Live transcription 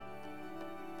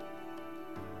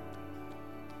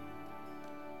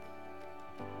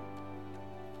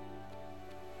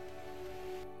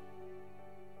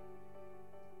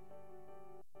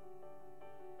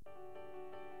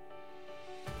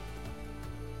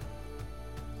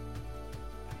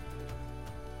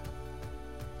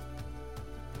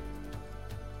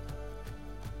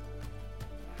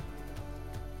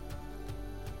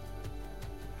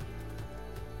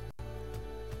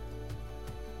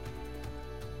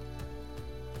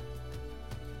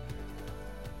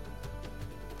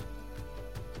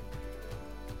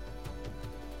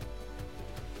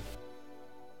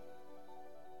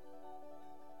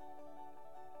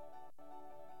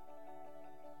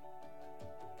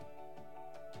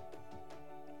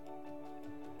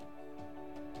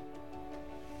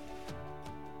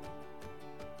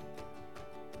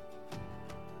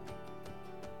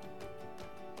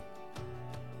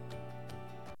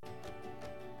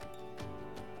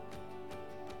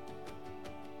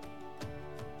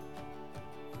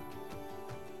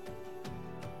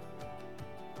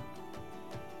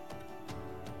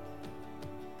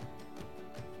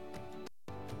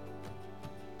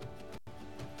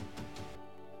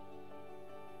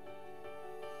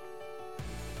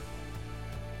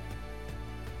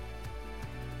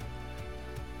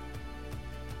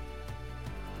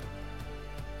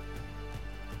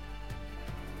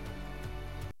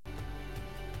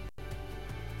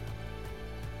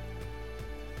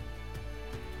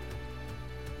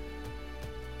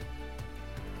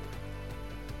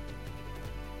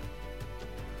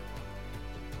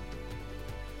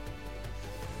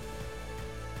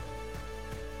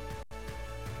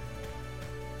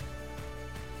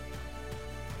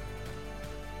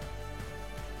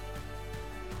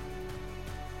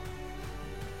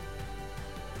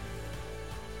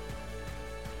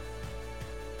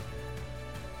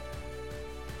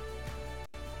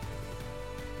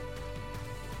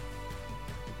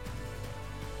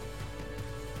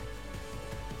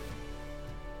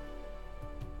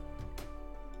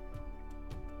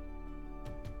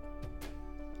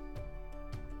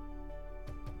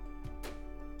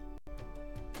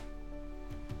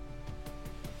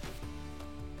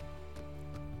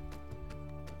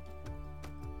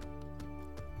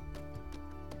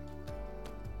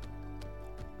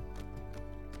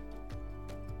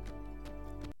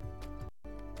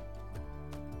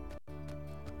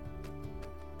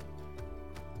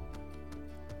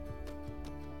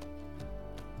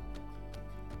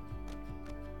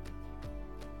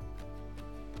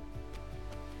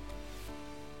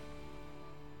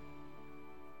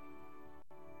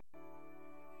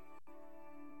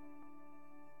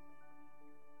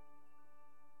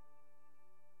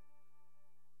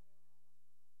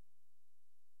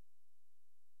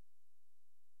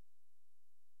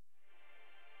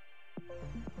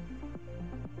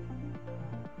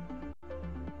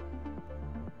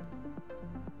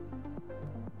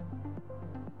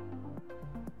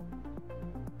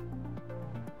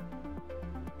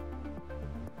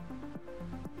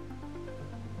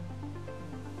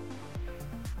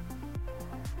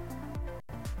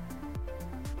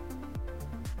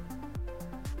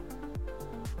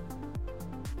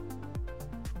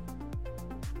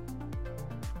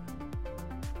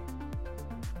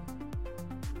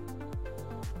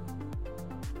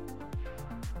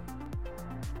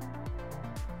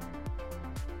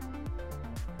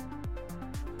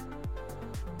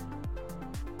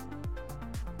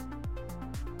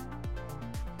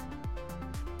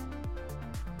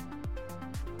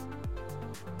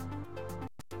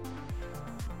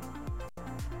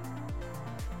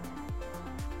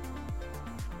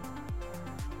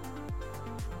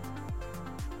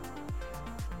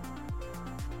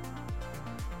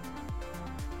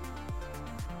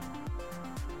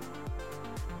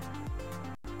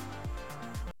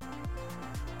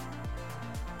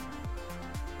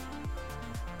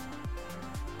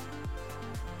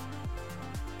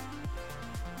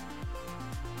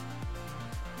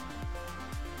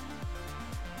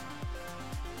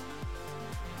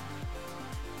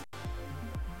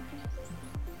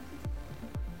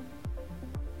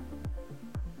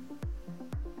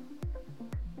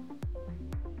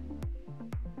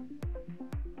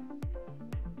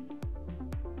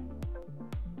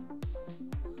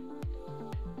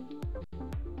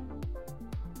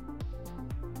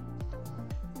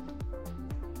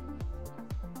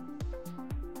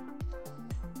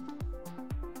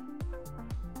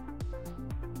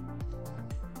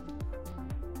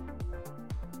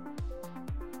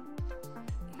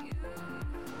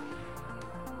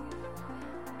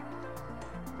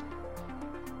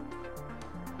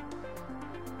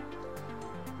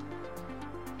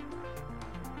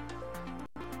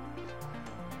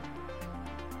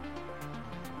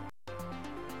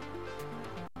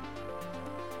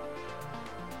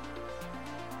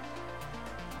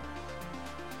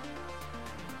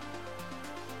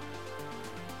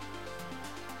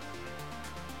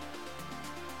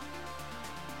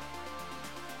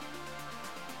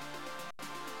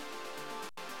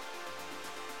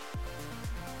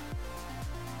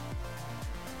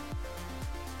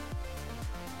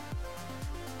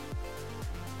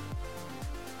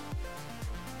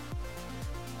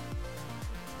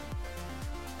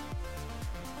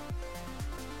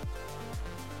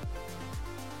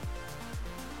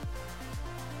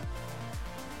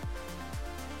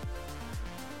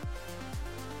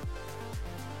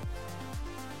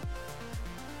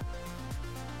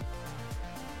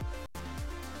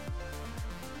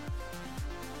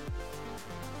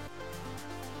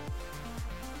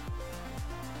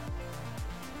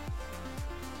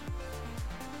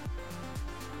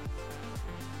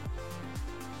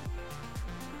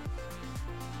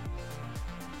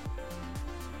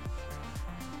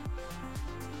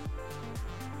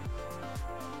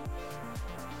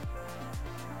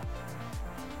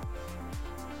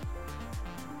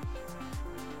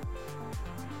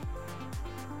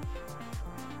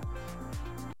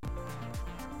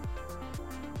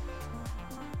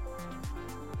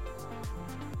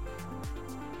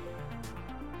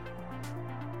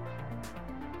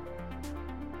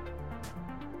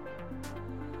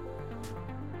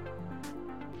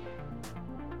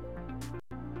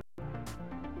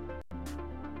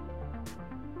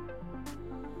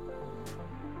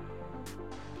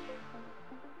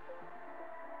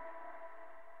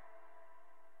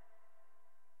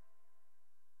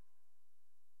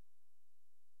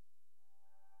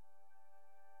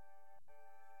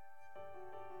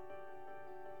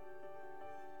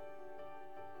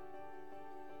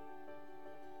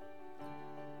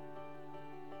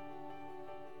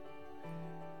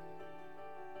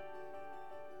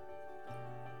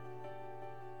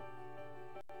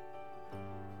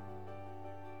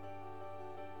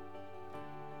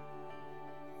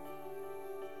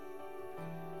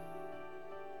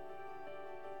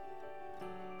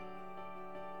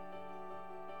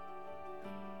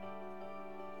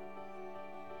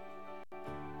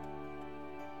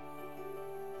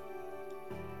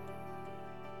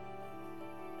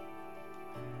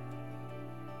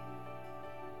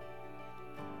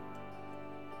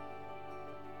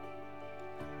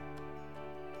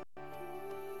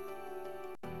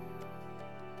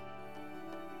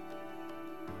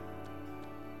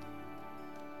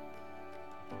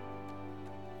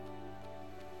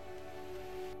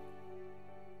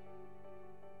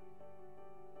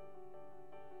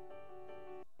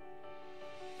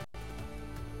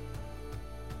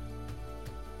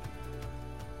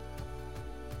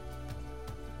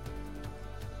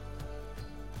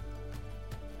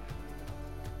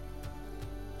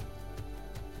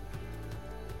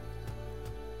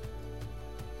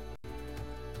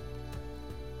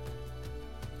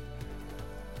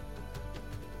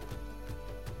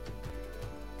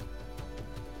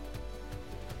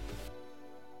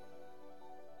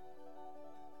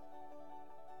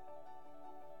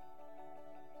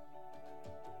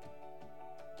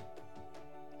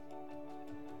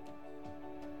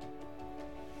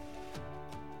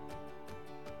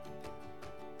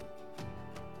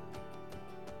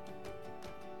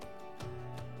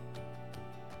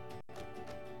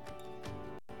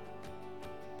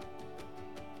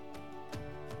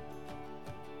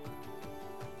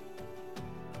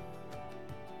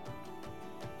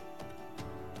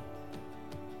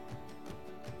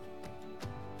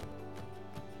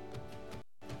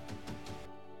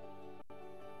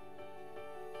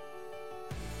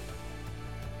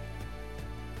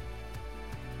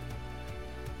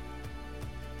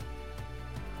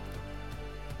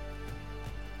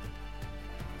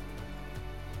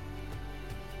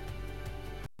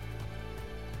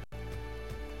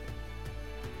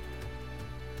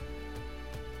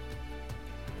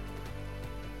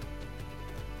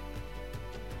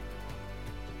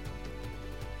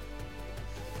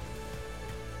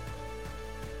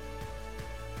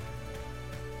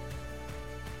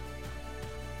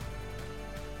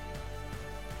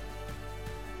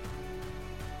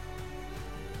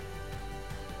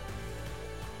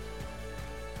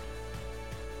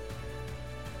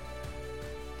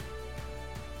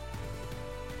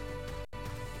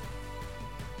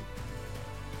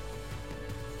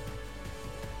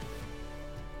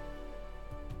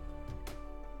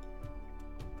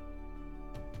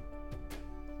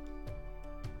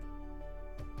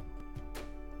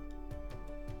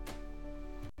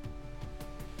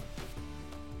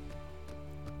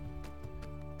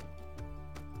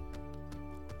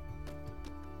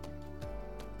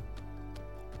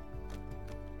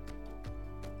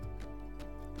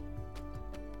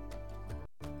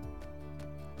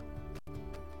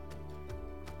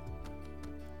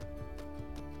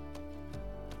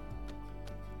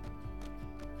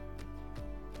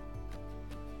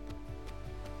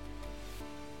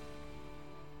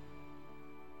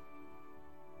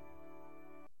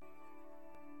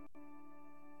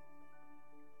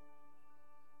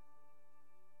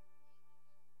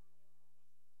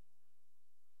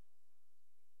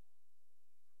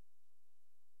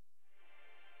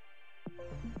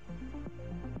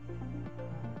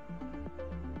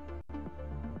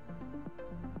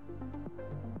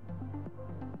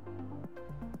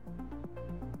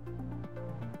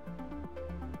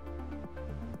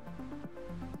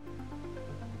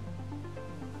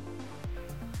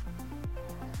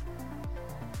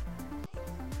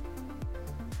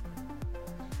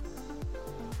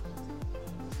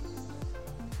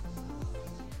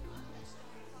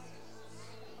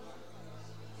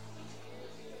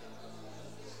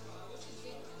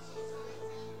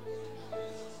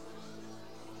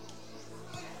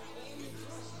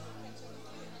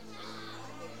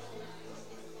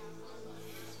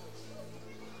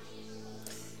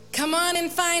Come on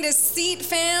and find a seat,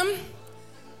 fam.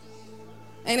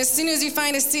 And as soon as you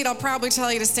find a seat, I'll probably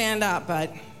tell you to stand up,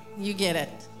 but you get it.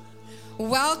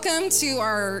 Welcome to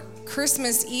our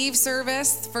Christmas Eve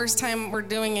service. First time we're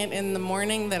doing it in the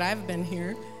morning that I've been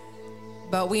here.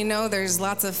 But we know there's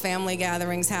lots of family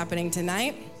gatherings happening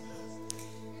tonight.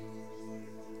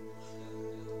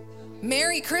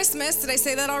 Merry Christmas. Did I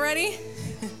say that already?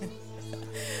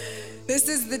 This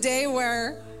is the day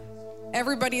where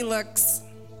everybody looks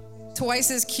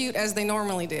twice as cute as they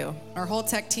normally do. Our whole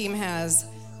tech team has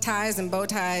ties and bow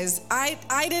ties. I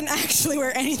didn't actually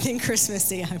wear anything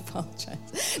Christmassy. I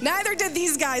apologize. Neither did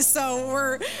these guys,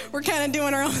 so we're kind of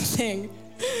doing our own thing.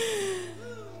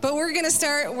 But we're going to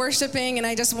start worshiping, and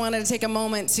I just wanted to take a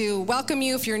moment to welcome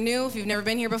you if you're new. If you've never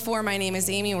been here before, my name is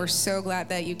Amy. We're so glad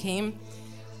that you came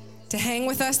to hang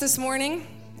with us this morning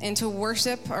and to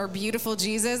worship our beautiful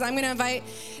Jesus. I'm going to invite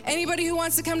anybody who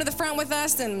wants to come to the front with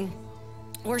us and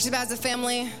worship as a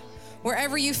family.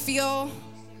 Wherever you feel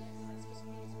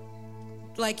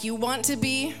like you want to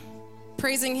be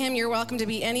praising him, you're welcome to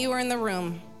be anywhere in the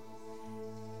room.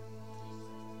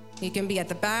 You can be at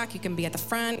the back, you can be at the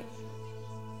front.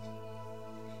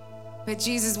 But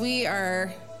Jesus, we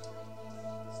are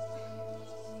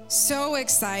so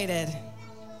excited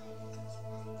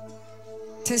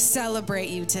to celebrate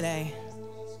you today.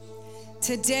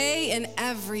 Today and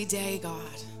every day, God.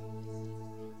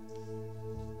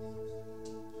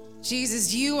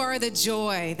 Jesus, you are the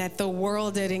joy that the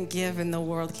world didn't give and the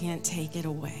world can't take it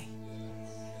away.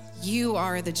 You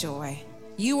are the joy.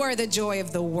 You are the joy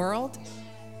of the world.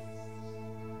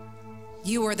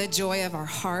 You are the joy of our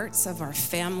hearts, of our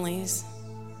families.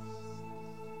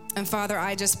 And Father,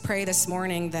 I just pray this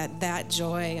morning that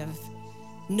joy of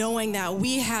knowing that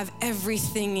we have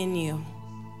everything in you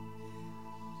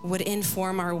would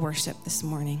inform our worship this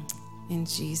morning. In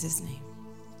Jesus' name.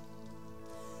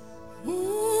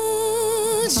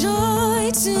 Ooh,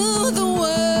 joy to the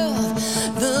world,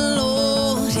 the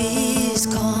Lord is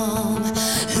come.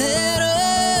 Let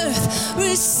earth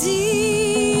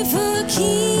receive her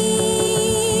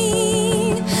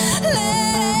King.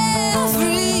 Let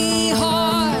every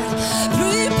heart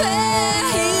prepare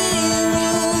his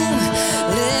room.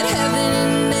 Let heaven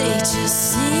and nature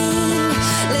sing.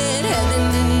 Let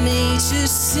heaven and nature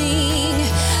sing.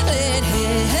 Let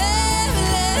heaven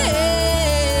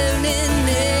and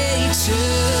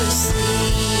nature sing.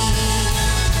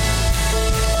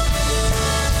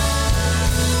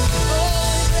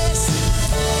 Oh, bless you.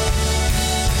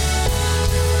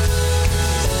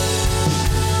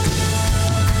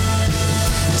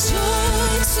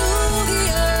 Joy to the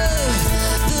earth,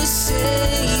 the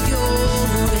Savior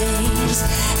reigns.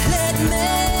 Let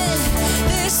men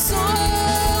their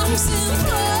songs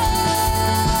employ.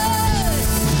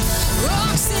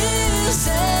 Rocks, hills,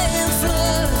 and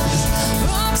floods,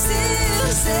 rocks,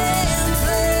 hills, and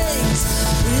plains.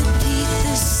 Repeat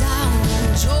the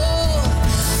sounding joy.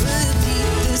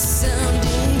 Repeat the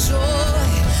sounding joy.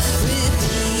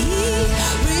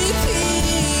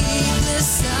 Repeat the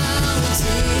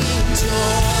sounding joy.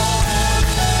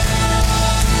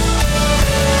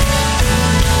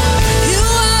 You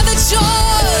are the joy.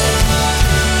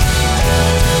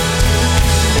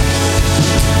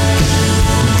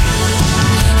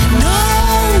 No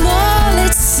more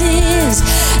let sins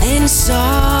and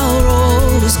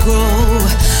sorrows grow.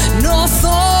 No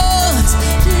thorns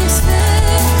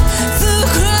defend the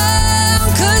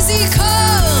crown, 'cause he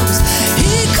comes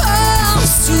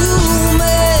to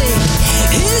make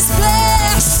his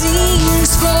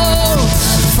blessings flow.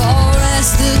 Far as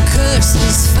the curse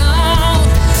is found,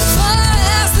 far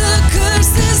as the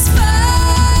curse is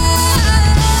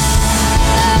found.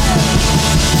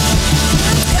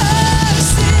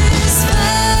 Curse is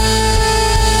found.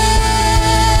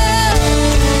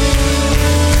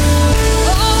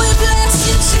 Oh, we bless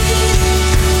you,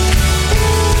 Jesus.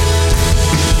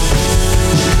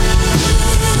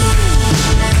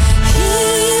 He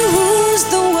rules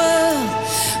the world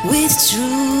with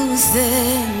truth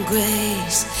and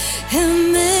grace, and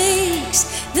makes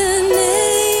the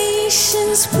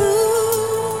nations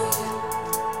prove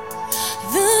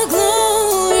the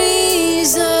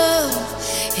glories of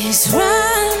his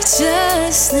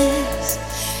righteousness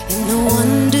and the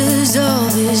wonders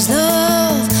of his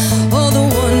love. All the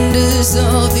wonders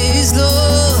of his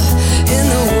love and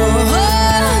the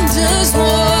wonders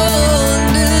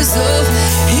of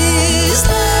his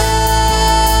love.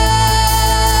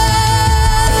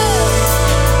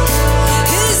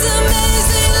 His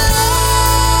amazing love.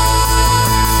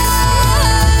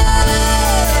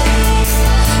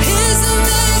 His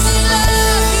amazing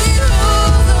love. He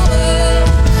rules the world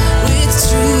with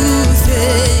truth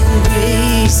and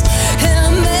grace.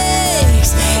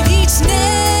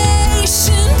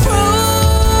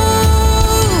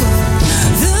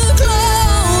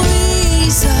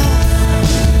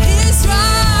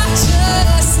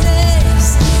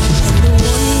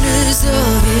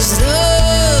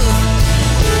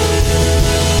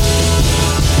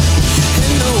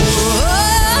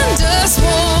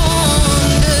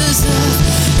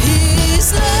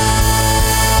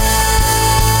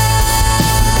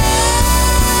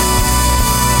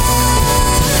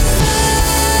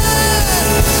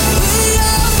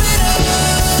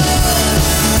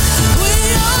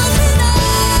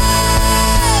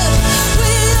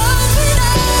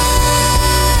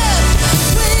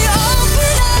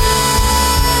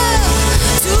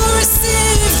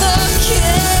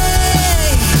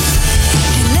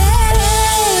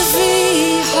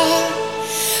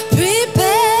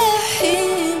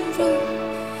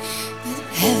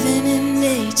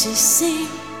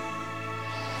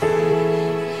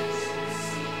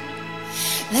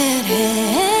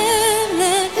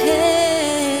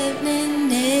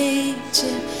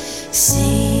 sing.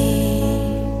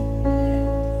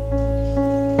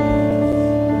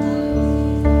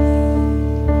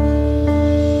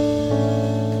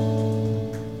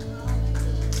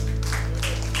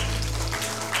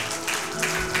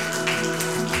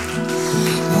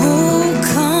 Oh,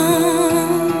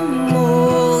 come,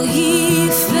 all ye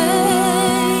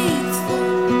faithful,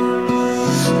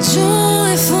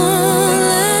 joyful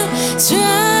and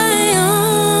triumphant.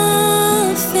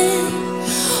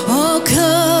 Oh,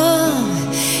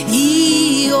 come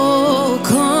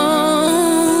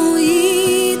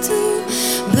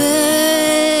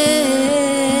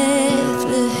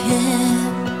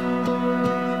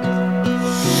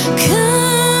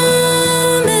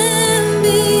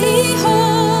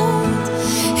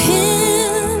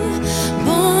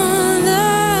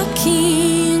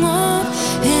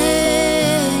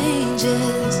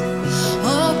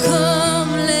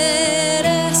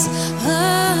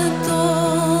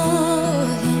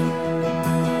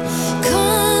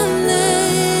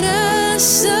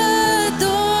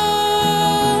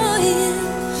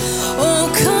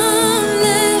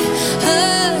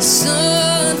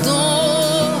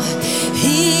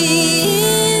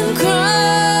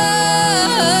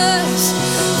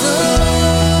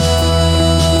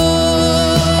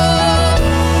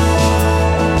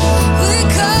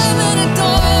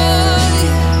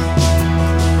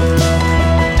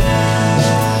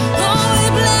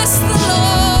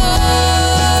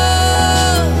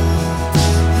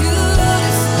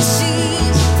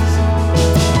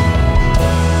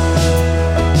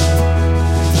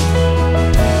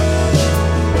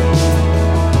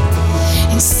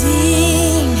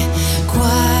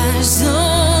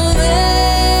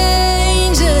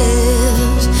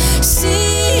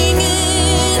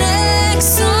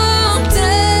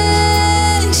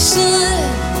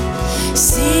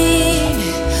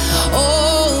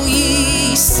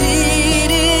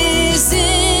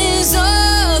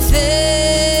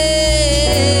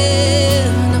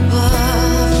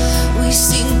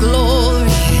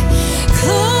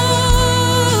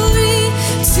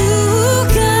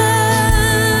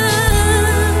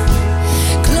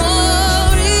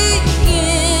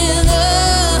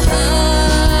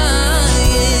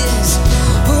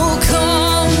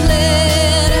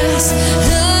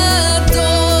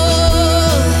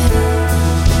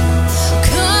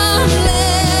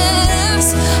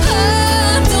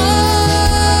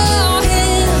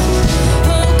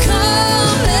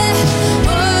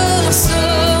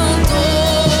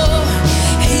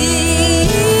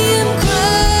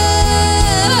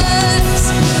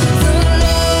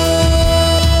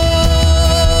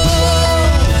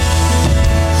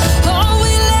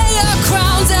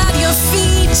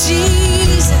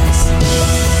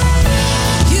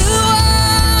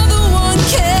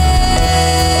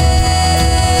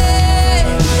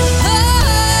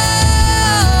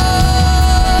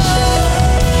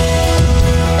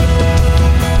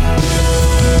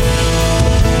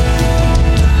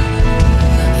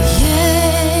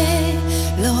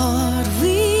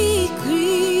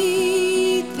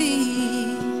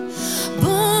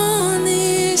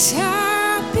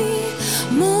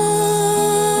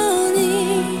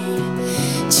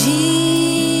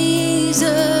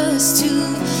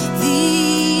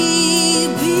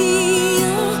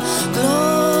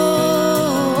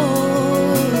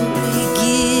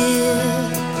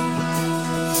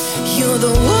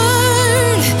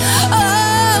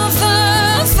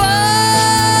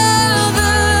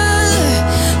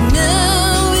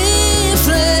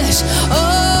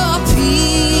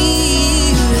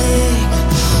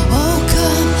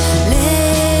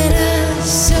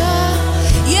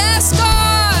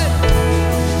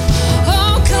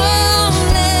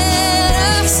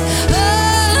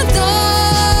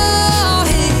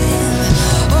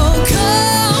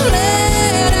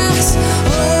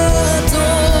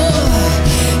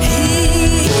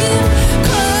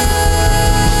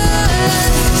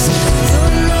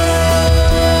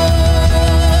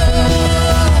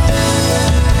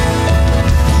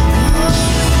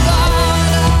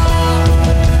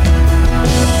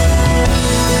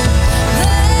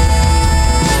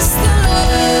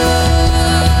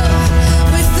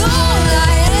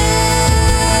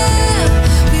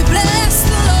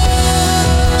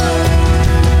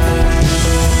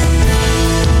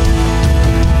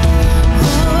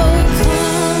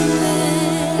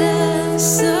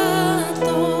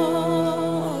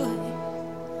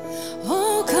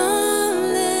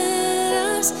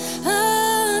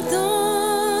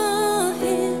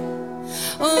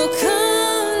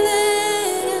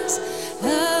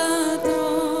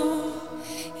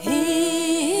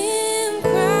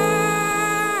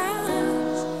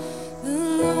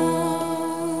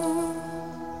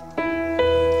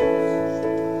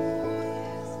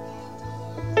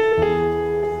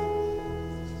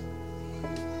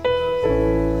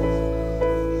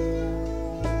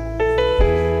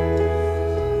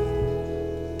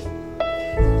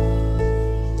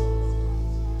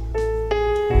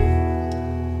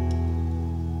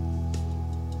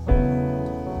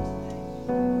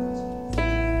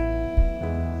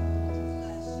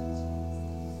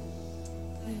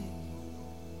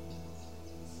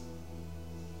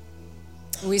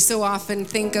We so often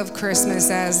think of Christmas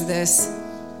as this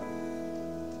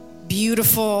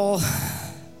beautiful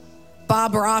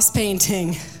Bob Ross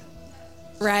painting,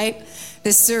 right?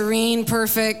 This serene,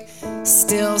 perfect,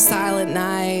 still, silent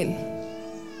night.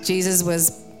 Jesus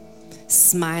was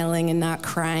smiling and not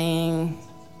crying,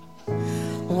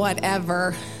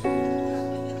 whatever.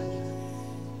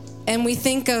 And we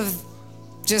think of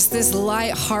just this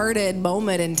light-hearted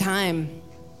moment in time.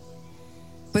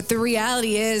 But the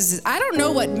reality is, I don't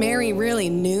know what Mary really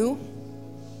knew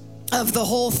of the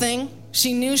whole thing.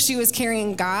 She knew she was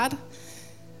carrying God,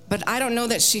 but I don't know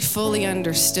that she fully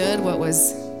understood what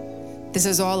this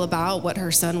is all about, what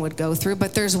her son would go through.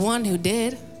 But there's one who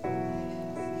did.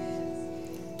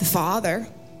 The Father.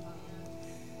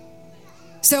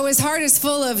 So his heart is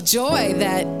full of joy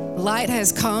that light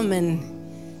has come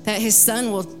and that his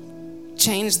son will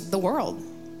change the world.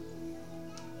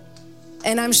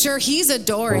 And I'm sure he's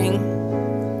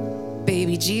adoring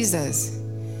baby Jesus.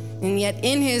 And yet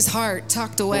in his heart,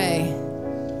 tucked away,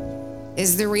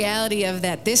 is the reality of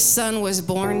that this son was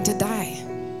born to die.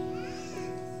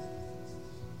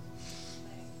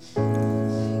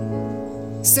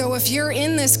 So if you're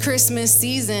in this Christmas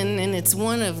season and it's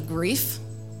one of grief,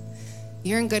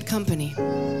 you're in good company.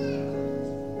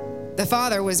 The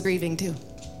Father was grieving too.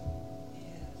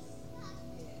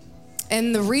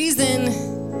 And the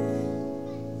reason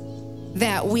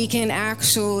that we can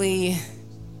actually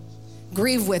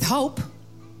grieve with hope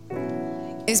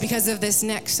is because of this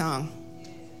next song.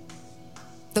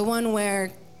 The one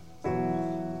where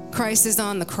Christ is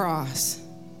on the cross.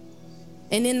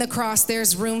 And in the cross,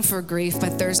 there's room for grief,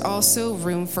 but there's also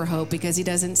room for hope because he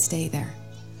doesn't stay there.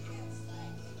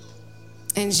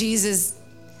 And Jesus,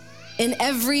 in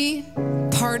every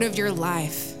part of your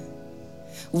life,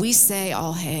 we say,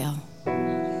 all hail.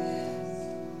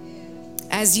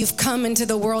 As you've come into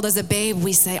the world as a babe,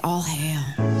 we say, all hail.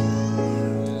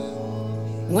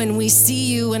 When we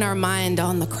see you in our mind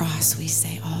on the cross, we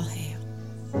say, all hail.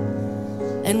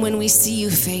 And when we see you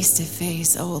face to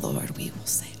face, oh Lord, we will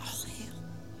say, all hail.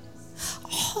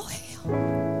 All hail.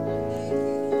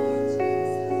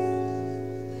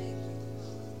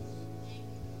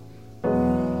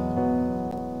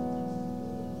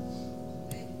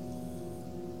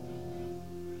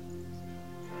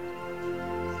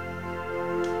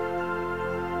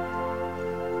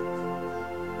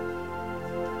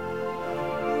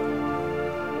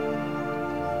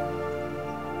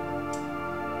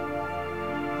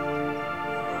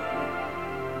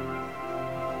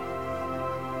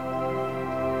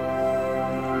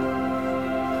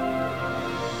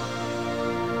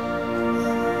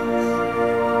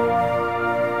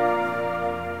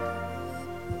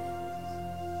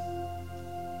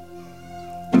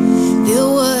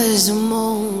 There's a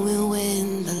moment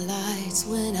when the lights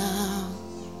went out,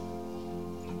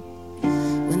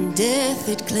 when death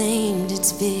had claimed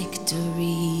its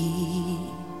victory.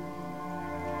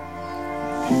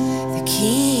 The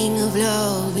King of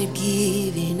love had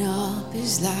given up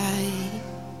his life,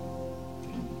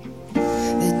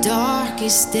 the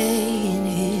darkest day in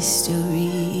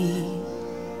history.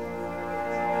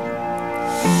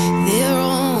 There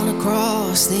on a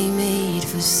cross they made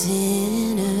for sinners.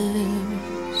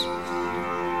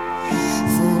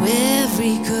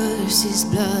 Every curse his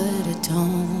blood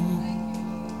atoned.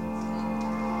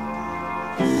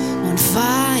 One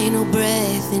final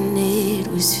breath and it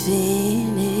was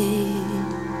finished.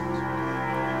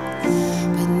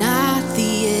 But not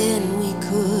the end we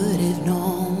could have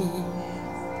known.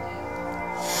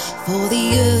 For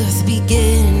the earth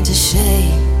began to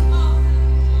shake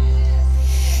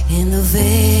and the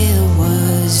veil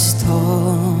was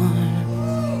torn.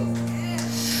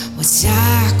 What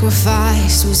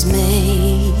sacrifice was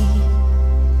made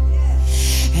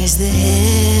as the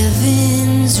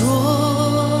heavens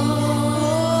roar.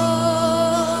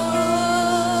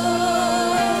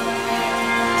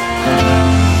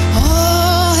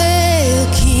 Oh, hail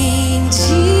King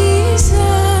Jesus.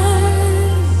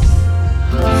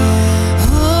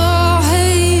 Oh,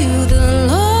 hail the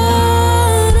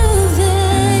Lord of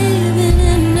heaven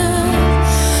and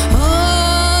earth. Oh,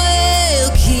 hail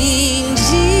King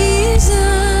Jesus.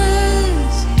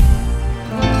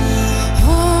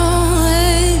 Oh,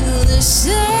 hail the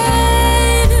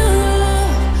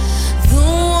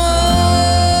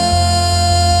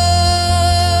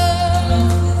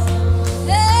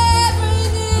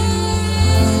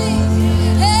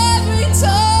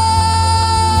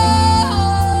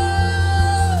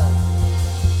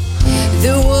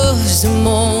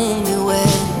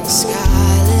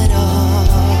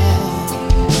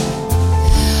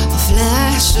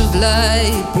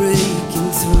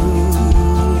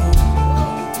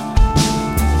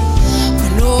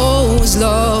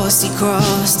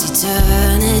crossed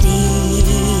eternity.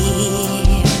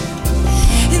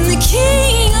 And the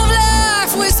King of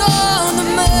life was on the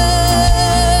move,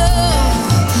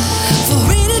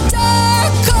 for in a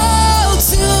dark cold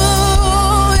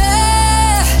tomb,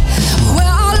 yeah,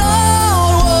 where our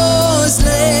Lord was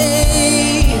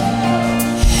laid,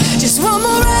 just one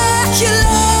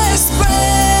miraculous break,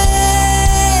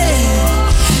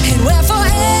 and we're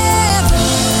forever.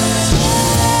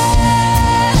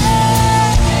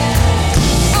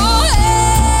 Oh,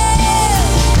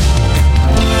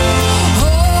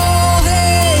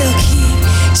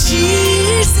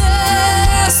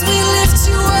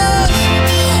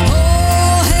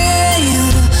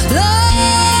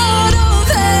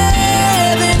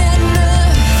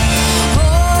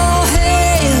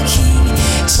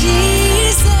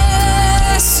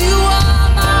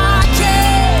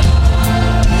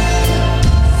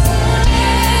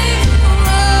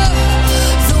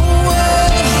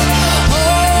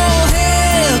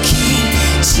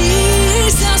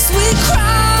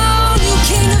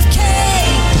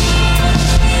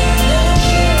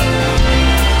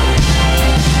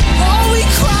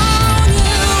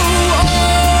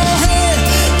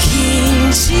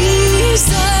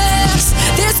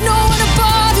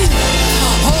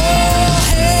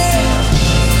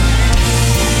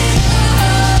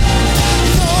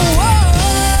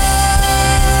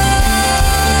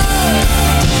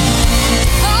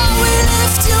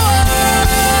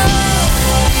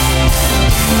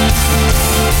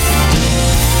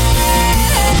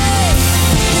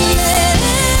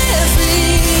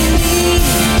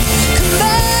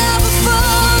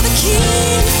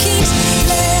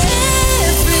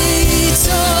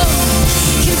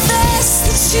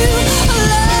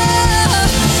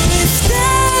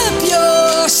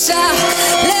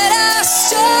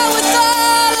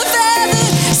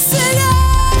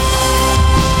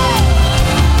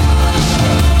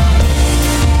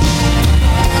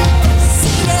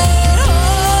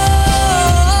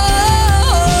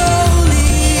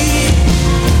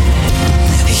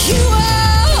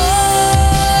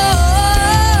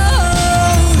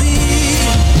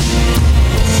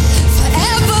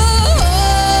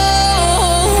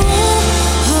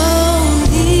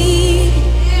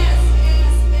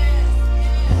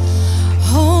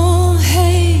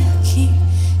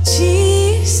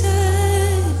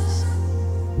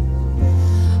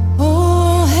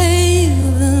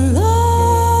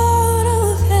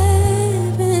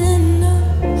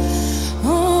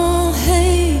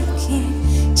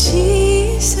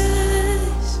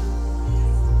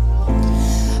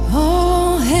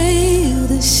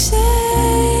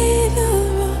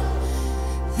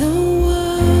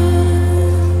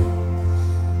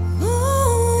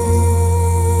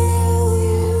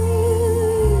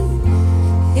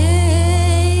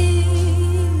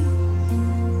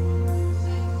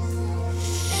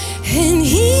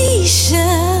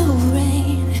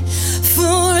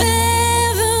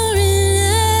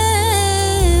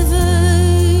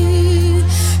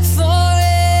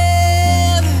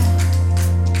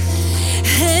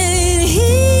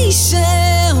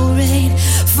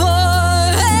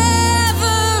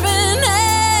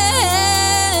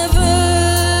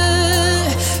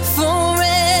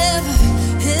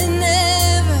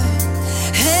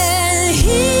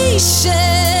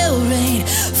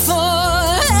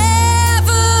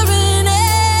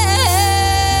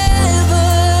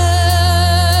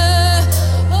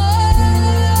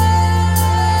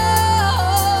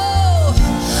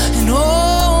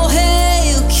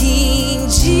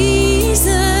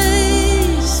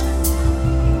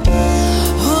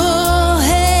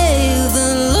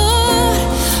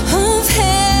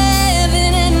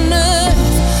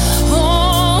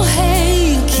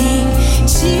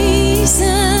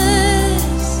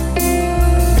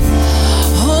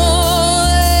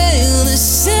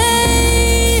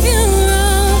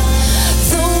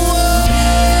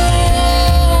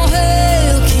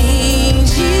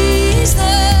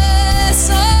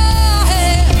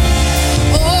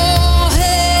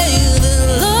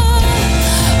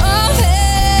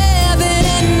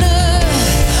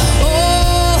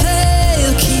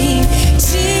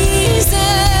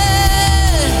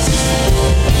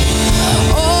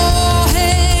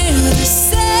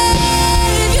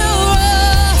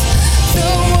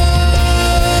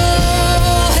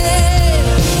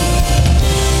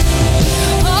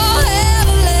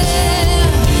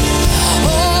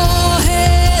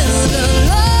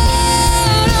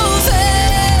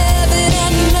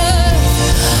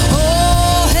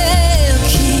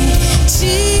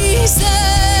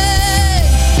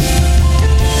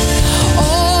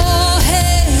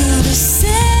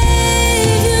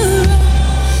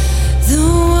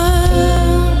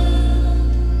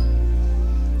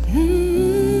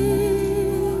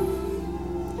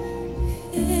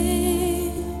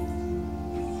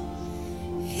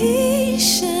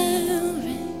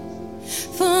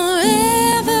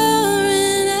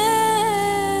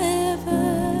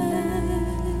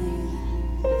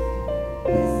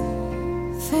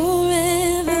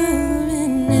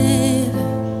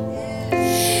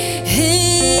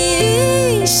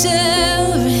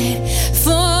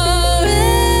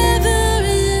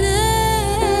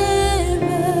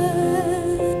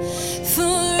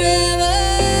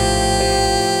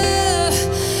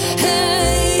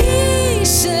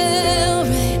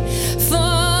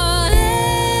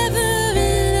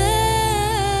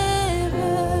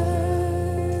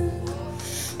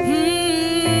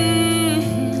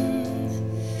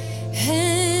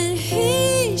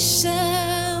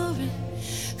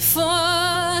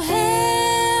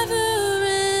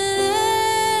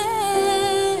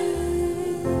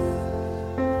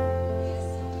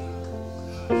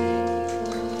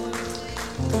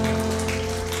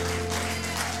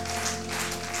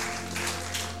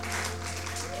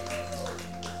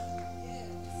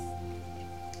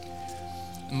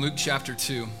 In Luke chapter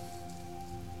 2,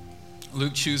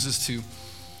 Luke chooses to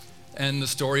end the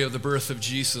story of the birth of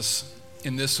Jesus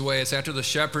in this way. It's after the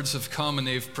shepherds have come and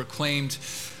they've proclaimed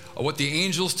what the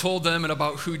angels told them and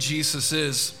about who Jesus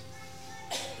is.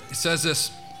 It says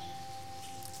this,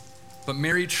 "But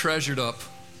Mary treasured up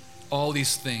all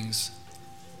these things,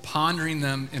 pondering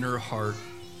them in her heart."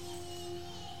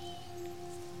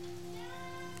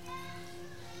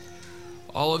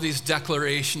 All of these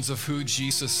declarations of who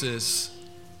Jesus is.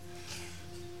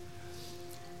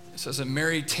 It says that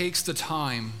Mary takes the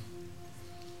time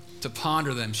to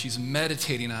ponder them. She's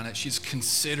meditating on it. She's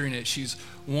considering it. She's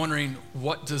wondering,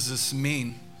 what does this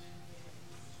mean?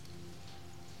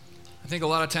 I think a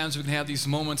lot of times we can have these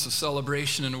moments of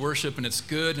celebration and worship, and it's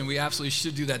good, and we absolutely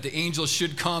should do that. The angels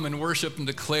should come and worship and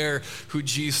declare who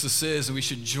Jesus is, and we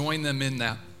should join them in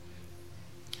that.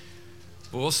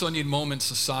 But we also need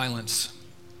moments of silence,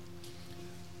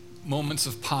 moments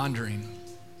of pondering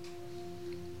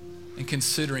and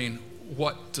considering,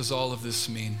 what does all of this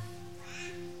mean?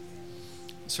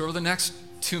 So over the next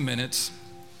 2 minutes,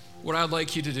 what I'd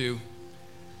like you to do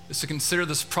is to consider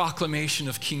this proclamation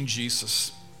of King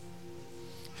Jesus,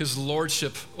 his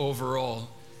lordship over all,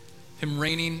 him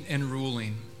reigning and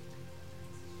ruling.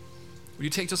 Would you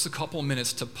take just a couple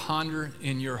minutes to ponder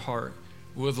in your heart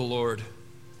with the Lord,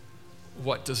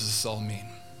 what does this all mean?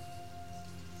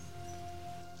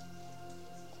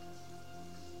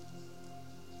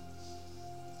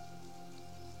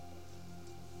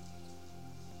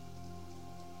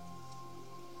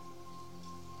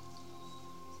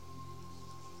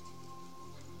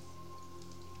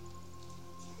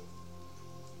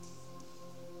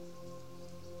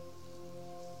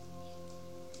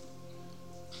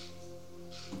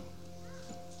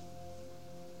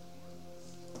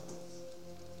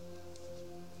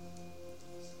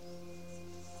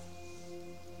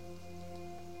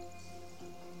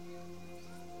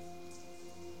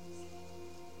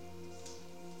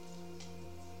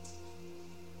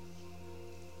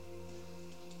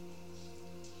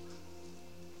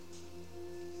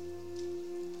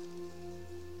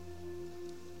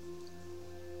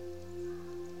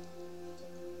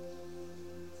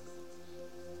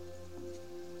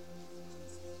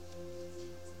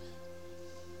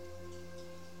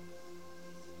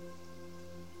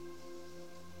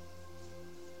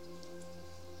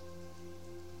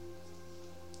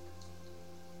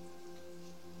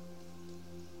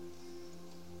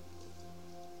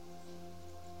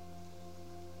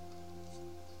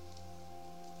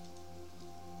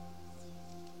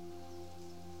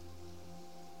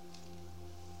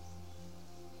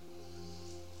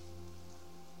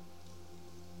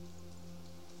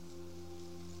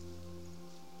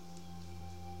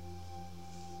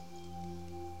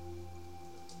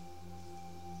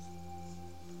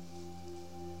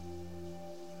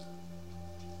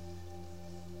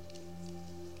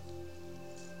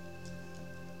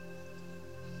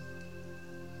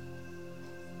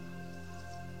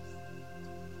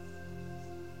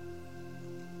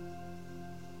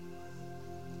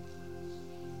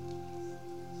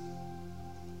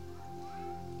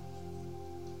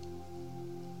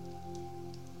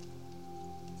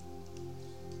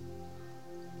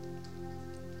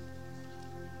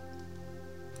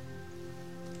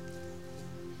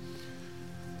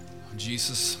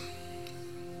 Jesus,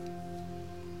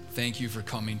 thank you for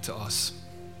coming to us.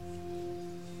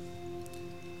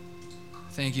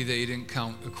 Thank you that you didn't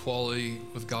count equality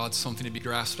with God something to be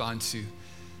grasped onto,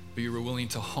 but you were willing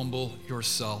to humble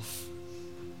yourself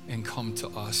and come to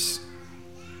us.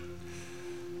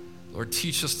 Lord,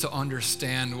 teach us to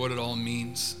understand what it all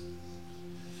means.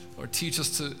 Lord, teach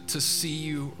us to see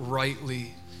you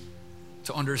rightly,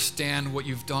 to understand what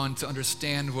you've done, to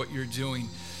understand what you're doing,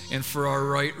 and for our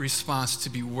right response to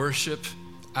be worship,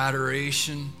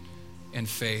 adoration, and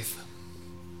faith.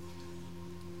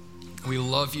 We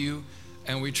love you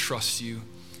and we trust you,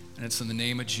 and it's in the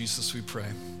name of Jesus we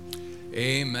pray.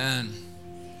 Amen.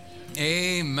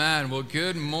 Amen. Well,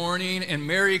 good morning and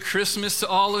Merry Christmas to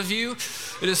all of you.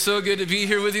 It is so good to be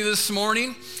here with you this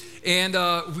morning. And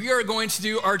we are going to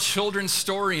do our children's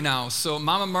story now. So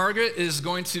Mama Margaret is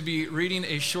going to be reading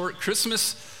a short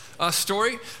Christmas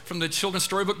story from the Children's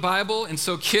Storybook Bible. And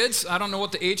so kids, I don't know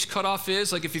what the age cutoff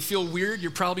is. Like if you feel weird,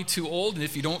 you're probably too old. And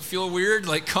if you don't feel weird,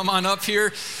 like come on up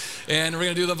here and we're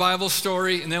gonna do the Bible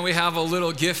story. And then we have a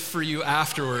little gift for you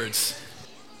afterwards.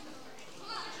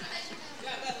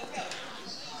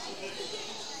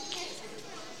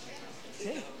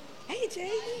 Hey,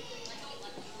 Jay.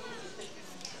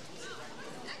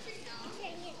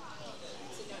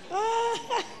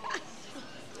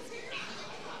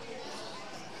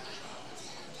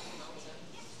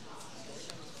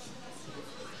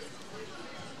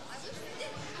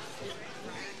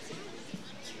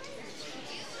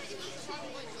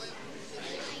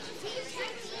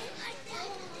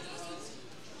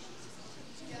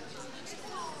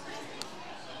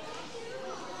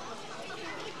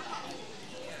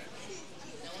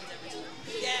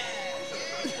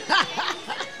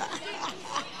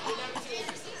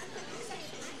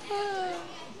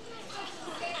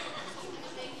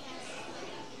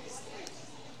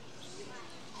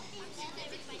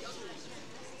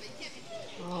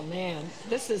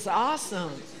 This is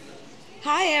awesome.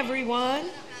 Hi, everyone.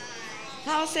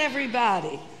 How's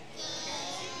everybody?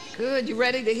 Good. You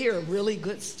ready to hear a really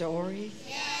good story?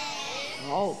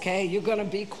 Okay, you're going to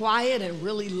be quiet and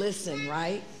really listen,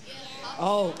 right?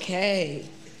 Okay.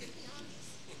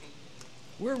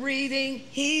 We're reading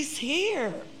He's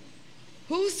Here.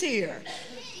 Who's here?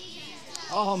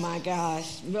 Oh my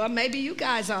gosh. Well, maybe you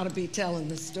guys ought to be telling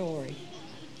the story.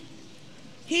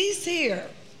 He's here.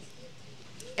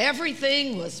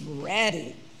 Everything was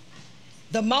ready.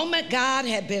 The moment God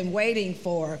had been waiting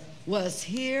for was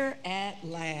here at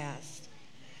last.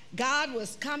 God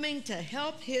was coming to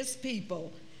help his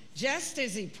people, just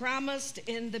as he promised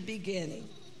in the beginning.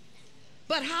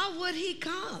 But how would he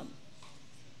come?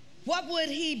 What would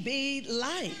he be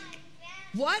like?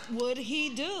 What would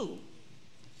he do?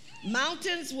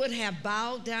 Mountains would have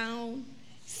bowed down,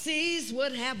 seas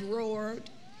would have roared,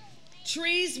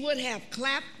 trees would have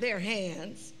clapped their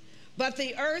hands, but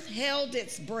the earth held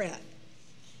its breath.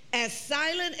 As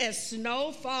silent as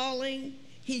snow falling,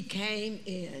 he came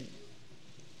in.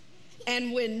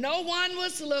 And when no one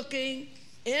was looking,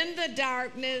 in the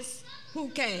darkness, who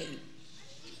came?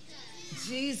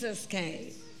 Jesus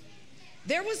came.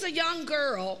 There was a young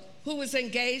girl who was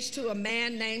engaged to a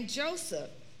man named Joseph.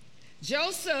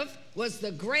 Joseph was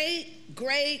the great,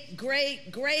 great,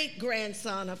 great, great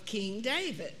grandson of King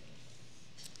David.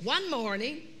 One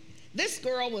morning, this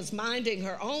girl was minding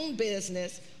her own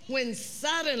business when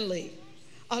suddenly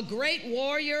a great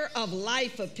warrior of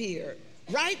life appeared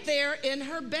right there in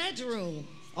her bedroom.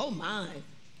 Oh my.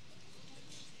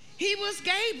 He was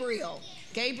Gabriel.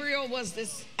 Gabriel was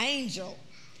this angel.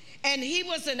 And he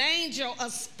was an angel, a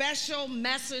special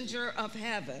messenger of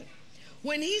heaven.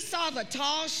 When she saw the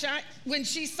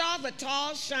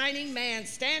tall, shining man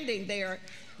standing there,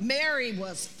 Mary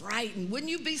was frightened. Wouldn't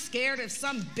you be scared if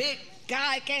some big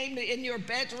guy came in your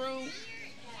bedroom?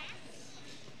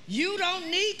 You don't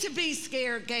need to be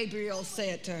scared, Gabriel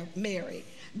said to Mary.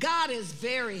 God is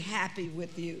very happy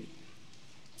with you.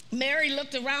 Mary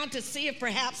looked around to see if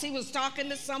perhaps he was talking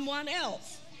to someone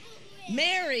else.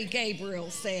 Mary, Gabriel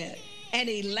said, and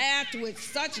he laughed with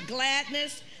such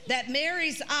gladness that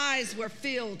Mary's eyes were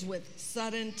filled with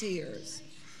sudden tears.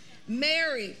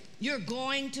 Mary, you're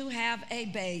going to have a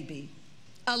baby,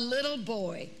 a little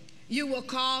boy. You will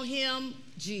call him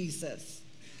Jesus.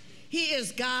 He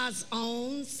is God's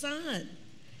own son.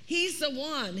 He's the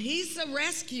one, he's the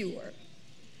rescuer.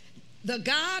 The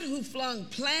God who flung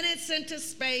planets into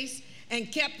space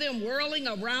and kept them whirling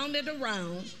around and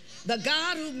around. The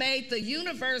God who made the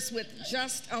universe with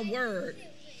just a word.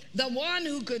 The one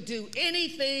who could do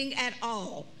anything at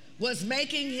all was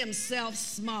making himself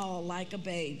small like a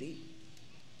baby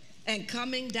and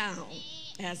coming down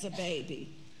as a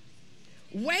baby.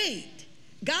 Wait,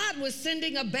 God was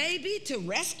sending a baby to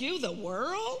rescue the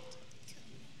world?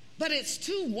 But it's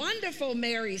too wonderful,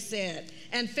 Mary said,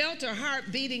 and felt her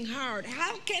heart beating hard.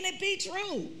 How can it be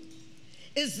true?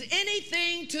 Is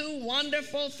anything too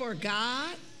wonderful for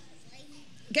God?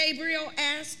 Gabriel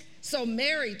asked. So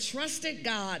Mary trusted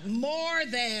God more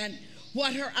than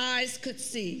what her eyes could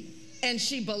see, and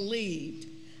she believed.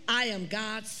 I am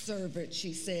God's servant,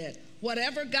 she said.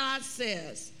 Whatever God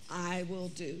says, I will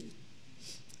do.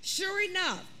 Sure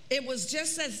enough, it was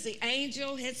just as the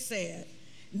angel had said.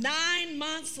 9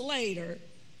 months later,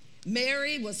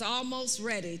 Mary was almost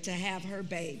ready to have her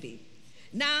baby.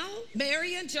 Now,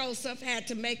 Mary and Joseph had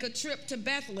to make a trip to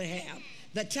Bethlehem,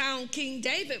 the town King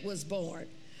David was born.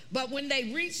 But when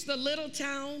they reached the little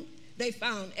town, they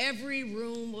found every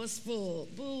room was full.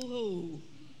 Boo-hoo.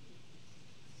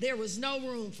 There was no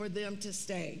room for them to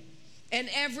stay, and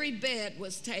every bed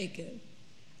was taken.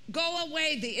 Go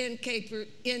away, the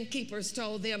innkeepers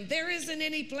told them. There isn't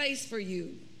any place for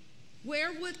you.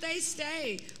 Where would they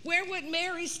stay? Where would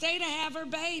Mary stay to have her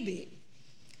baby?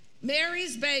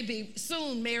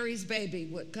 Soon Mary's baby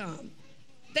would come.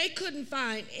 They couldn't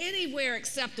find anywhere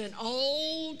except an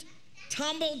old,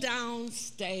 tumble-down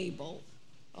stable.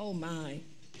 Oh my.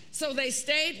 So they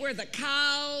stayed where the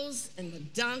cows and the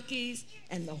donkeys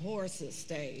and the horses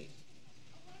stayed.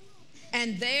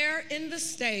 And there in the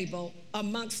stable,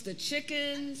 amongst the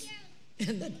chickens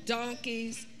and the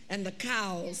donkeys and the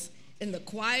cows, in the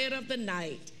quiet of the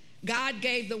night, God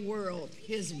gave the world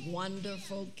his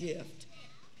wonderful gift.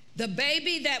 The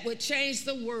baby that would change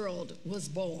the world was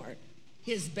born,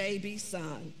 his baby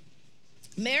son.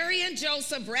 Mary and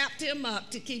Joseph wrapped him up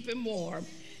to keep him warm.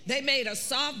 They made a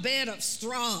soft bed of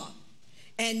straw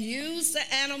and used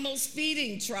the animal's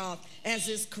feeding trough as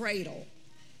his cradle.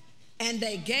 And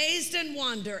they gazed in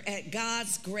wonder at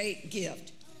God's great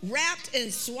gift, wrapped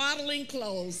in swaddling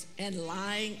clothes and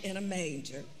lying in a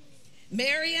manger.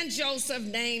 Mary and Joseph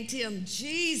named him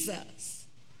Jesus,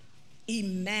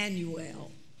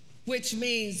 Emmanuel, which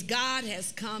means God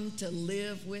has come to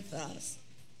live with us,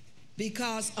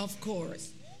 because, of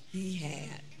course, he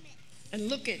had. And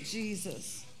look at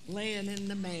Jesus laying in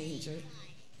the manger.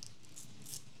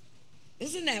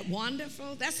 Isn't that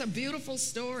wonderful? That's a beautiful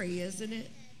story, isn't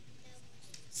it?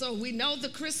 So we know the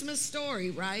Christmas story,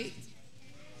 right?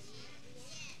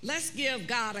 Let's give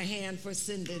God a hand for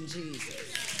sending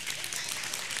Jesus.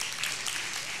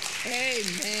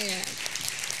 Amen.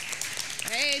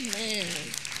 Amen.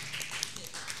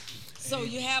 So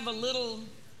you have a little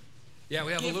Yeah,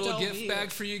 we have a gift little over gift here. bag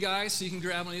for you guys, so you can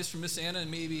grab one of these from Miss Anna,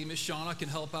 and maybe Miss Shauna can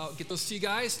help out get those to you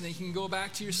guys, and then you can go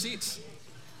back to your seats.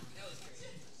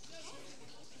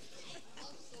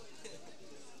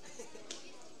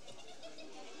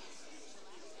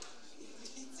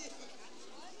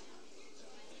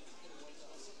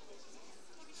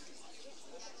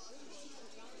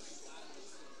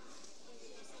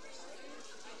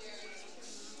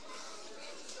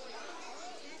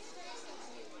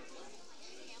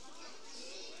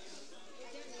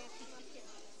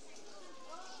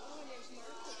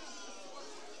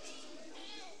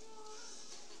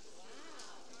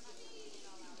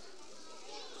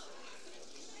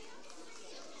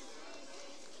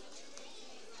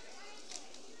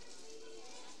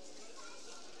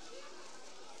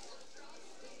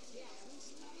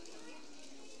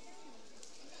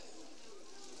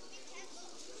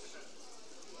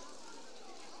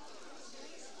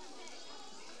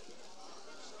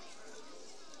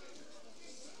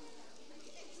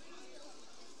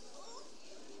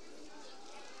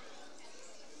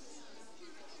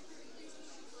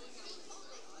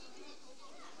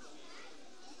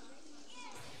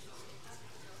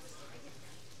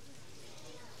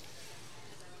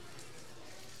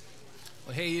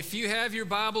 Well, hey, if you have your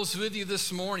Bibles with you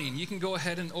this morning, you can go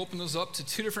ahead and open those up to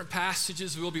two different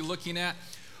passages we'll be looking at.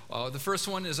 The first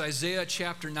one is Isaiah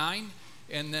chapter 9,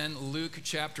 and then Luke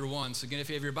chapter 1. So again, if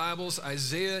you have your Bibles,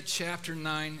 Isaiah chapter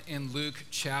 9 and Luke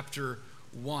chapter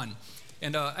 1.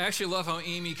 And I actually love how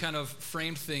Amy kind of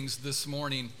framed things this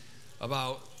morning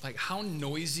about like how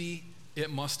noisy it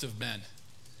must have been.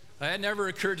 That had never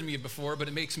occurred to me before, but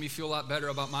it makes me feel a lot better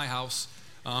about my house.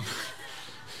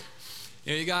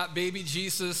 You got baby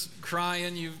Jesus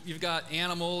crying. You've got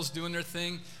animals doing their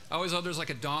thing. I always thought there's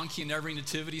like a donkey in every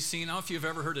nativity scene. I don't know if you've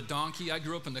ever heard a donkey. I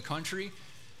grew up in the country,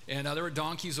 and there were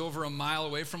donkeys over a mile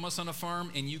away from us on a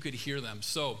farm, and you could hear them.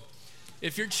 So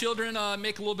if your children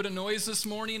make a little bit of noise this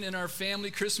morning in our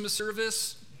family Christmas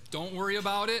service, don't worry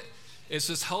about it. It's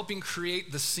just helping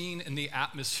create the scene and the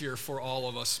atmosphere for all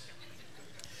of us.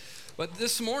 But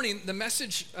this morning, the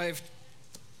message I'm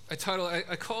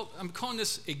calling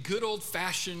this a good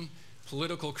old-fashioned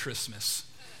political Christmas.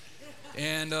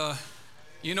 And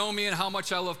you know me and how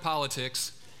much I love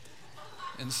politics.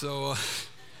 And so,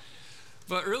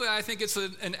 but really I think it's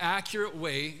an accurate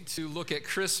way to look at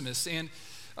Christmas. And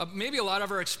maybe a lot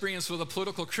of our experience with a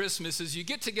political Christmas is you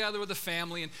get together with a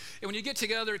family, and when you get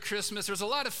together at Christmas, there's a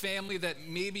lot of family that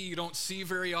maybe you don't see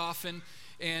very often.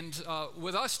 And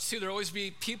with us too, there'll always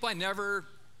be people I never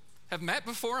have met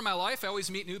before in my life. I always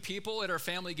meet new people at our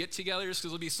family get-togethers because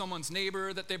it'll be someone's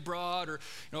neighbor that they brought, or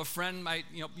a friend might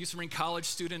used to bring college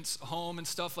students home and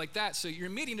stuff like that. So you're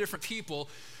meeting different people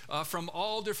from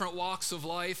all different walks of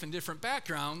life and different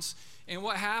backgrounds. And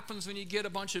what happens when you get a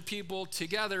bunch of people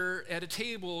together at a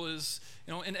table is,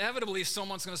 inevitably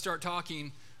someone's going to start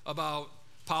talking about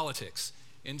politics.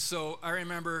 And so I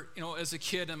remember, as a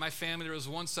kid in my family, there was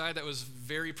one side that was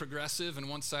very progressive and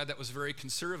one side that was very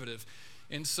conservative.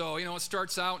 And so, it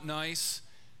starts out nice,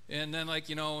 and then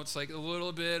it's like a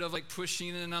little bit of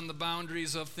pushing in on the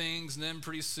boundaries of things, and then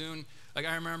pretty soon, I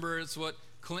remember it's what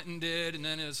Clinton did, and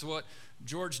then it's what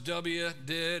George W.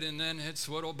 did, and then it's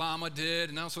what Obama did,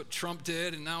 and now it's what Trump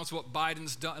did, and now it's what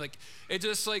Biden's done. It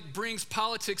just brings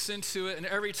politics into it, and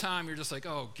every time you're just like,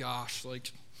 oh gosh,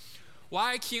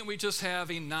 why can't we just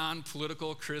have a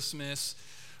non-political Christmas?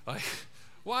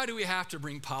 Why do we have to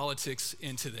bring politics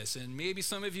into this? And maybe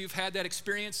some of you have had that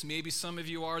experience. Maybe some of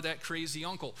you are that crazy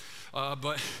uncle.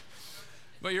 But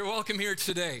you're welcome here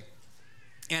today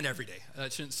and every day. I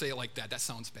shouldn't say it like that. That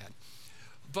sounds bad.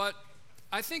 But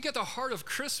I think at the heart of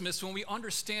Christmas, when we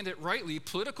understand it rightly,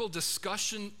 political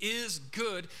discussion is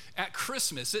good at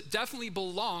Christmas. It definitely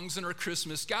belongs in our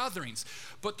Christmas gatherings.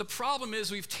 But the problem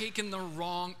is we've taken the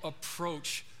wrong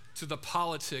approach to the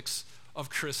politics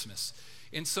of Christmas.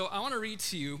 And so I want to read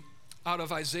to you out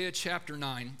of Isaiah chapter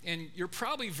 9, and you're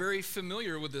probably very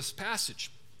familiar with this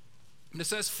passage. And it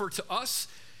says, "For to us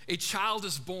a child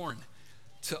is born,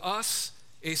 to us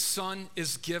a son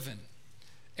is given,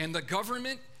 and the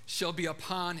government shall be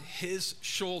upon his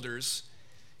shoulders,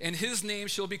 and his name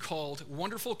shall be called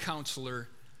Wonderful Counselor,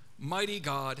 Mighty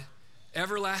God,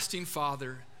 Everlasting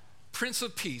Father, Prince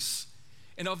of Peace.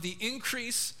 And of the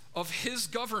increase of his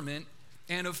government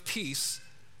and of peace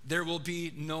there will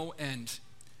be no end.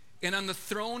 And on the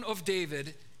throne of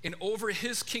David and over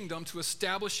his kingdom, to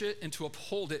establish it and to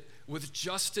uphold it with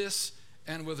justice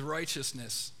and with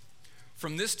righteousness,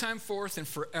 from this time forth and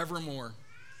forevermore.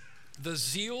 The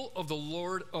zeal of the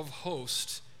Lord of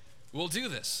hosts will do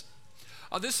this.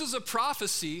 This is a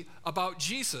prophecy about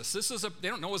Jesus. They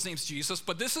don't know his name's Jesus,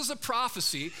 but this is a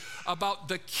prophecy about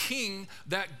the king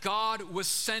that God was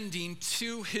sending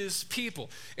to his people.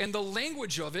 And the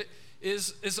language of it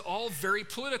is all very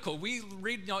political. We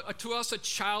read, to us a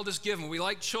child is given. We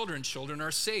like children. Children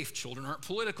are safe. Children aren't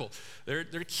political. They're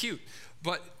cute.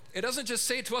 But it doesn't just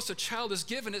say to us a child is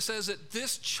given. It says that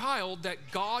this child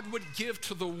that God would give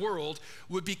to the world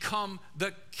would become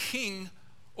the king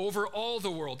over all the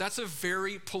world. That's a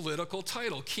very political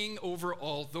title, king over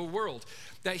all the world.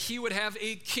 That he would have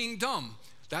a kingdom.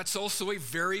 That's also a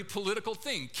very political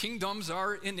thing. Kingdoms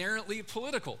are inherently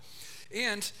political.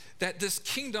 And that this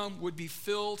kingdom would be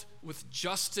filled with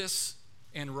justice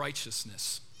and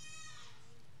righteousness.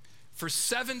 For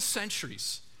 7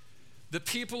 centuries, the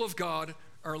people of God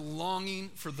are longing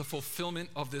for the fulfillment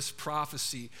of this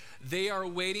prophecy. They are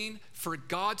waiting for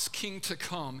God's king to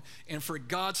come and for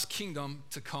God's kingdom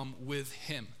to come with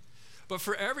him. But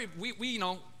for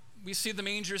we see the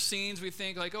manger scenes, we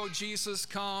think like, oh, Jesus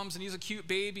comes and he's a cute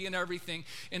baby and everything.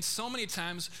 And so many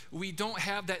times we don't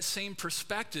have that same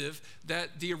perspective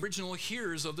that the original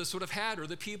hearers of this would have had, or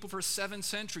the people for 7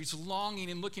 centuries longing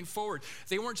and looking forward.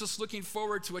 They weren't just looking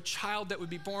forward to a child that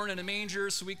would be born in a manger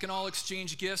so we can all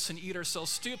exchange gifts and eat ourselves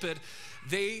stupid.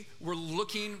 They were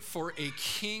looking for a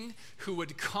king who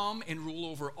would come and rule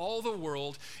over all the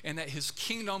world, and that his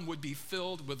kingdom would be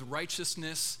filled with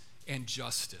righteousness and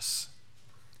justice.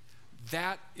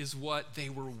 That is what they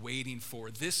were waiting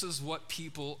for. This is what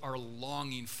people are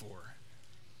longing for.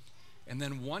 And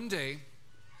then one day,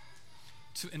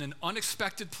 in an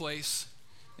unexpected place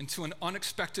and to an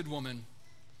unexpected woman,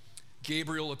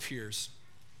 Gabriel appears.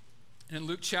 And in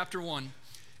Luke chapter 1,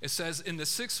 it says, in the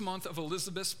 6th month of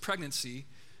Elizabeth's pregnancy,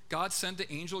 God sent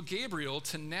the angel Gabriel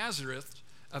to Nazareth,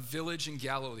 a village in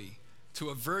Galilee,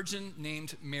 to a virgin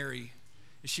named Mary.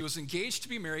 She was engaged to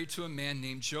be married to a man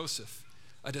named Joseph,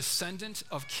 a descendant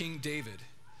of King David.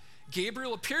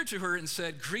 Gabriel appeared to her and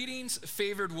said, greetings,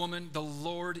 favored woman, the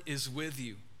Lord is with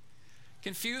you.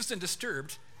 Confused and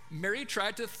disturbed, Mary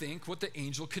tried to think what the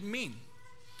angel could mean.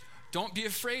 Don't be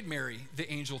afraid, Mary,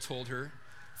 the angel told her,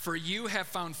 for you have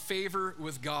found favor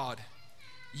with God.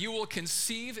 You will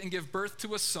conceive and give birth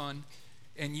to a son,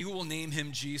 and you will name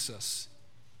him Jesus.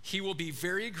 He will be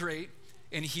very great,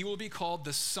 and he will be called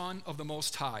the Son of the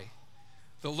Most High.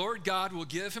 The Lord God will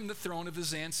give him the throne of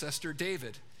his ancestor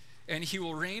David, and he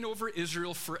will reign over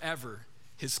Israel forever.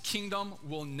 His kingdom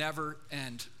will never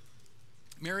end.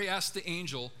 Mary asked the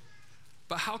angel,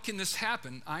 but how can this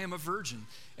happen? I am a virgin.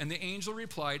 And the angel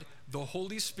replied, the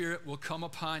Holy Spirit will come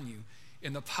upon you,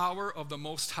 and the power of the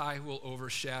Most High will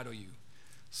overshadow you.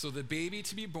 So the baby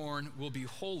to be born will be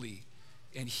holy,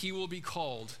 and he will be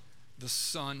called the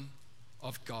Son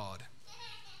of God.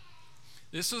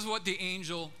 This is what the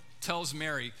angel tells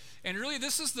Mary. And really,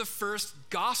 this is the first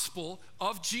gospel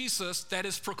of Jesus that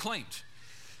is proclaimed.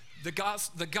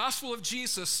 The gospel of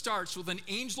Jesus starts with an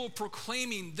angel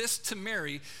proclaiming this to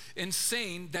Mary and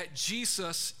saying that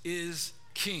Jesus is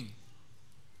king.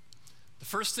 The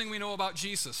first thing we know about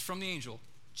Jesus from the angel,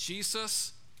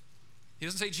 Jesus, he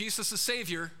doesn't say Jesus is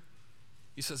Savior,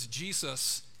 he says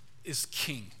Jesus is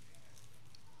king.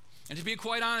 And to be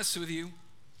quite honest with you,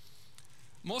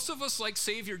 most of us like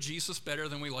Savior Jesus better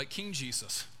than we like King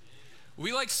Jesus.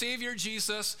 We like Savior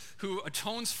Jesus, who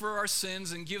atones for our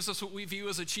sins and gives us what we view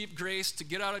as a cheap grace to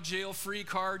get out of jail free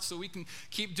card so we can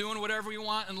keep doing whatever we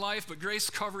want in life, but grace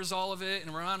covers all of it,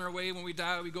 and we're on our way. When we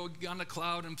die, we go on the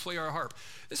cloud and play our harp.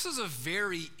 This is a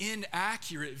very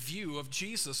inaccurate view of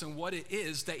Jesus and what it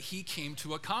is that he came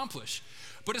to accomplish.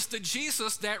 But it's the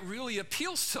Jesus that really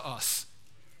appeals to us.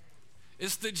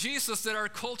 It's the Jesus that our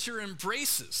culture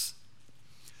embraces.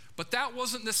 But that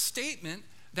wasn't the statement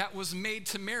that was made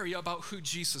to Mary about who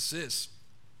Jesus is.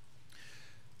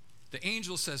 The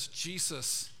angel says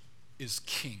Jesus is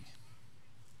king.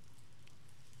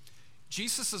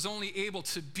 Jesus is only able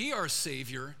to be our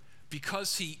Savior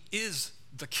because he is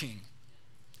the king.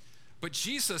 But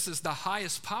Jesus is the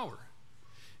highest power.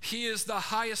 He is the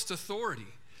highest authority.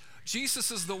 Jesus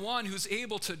is the one who's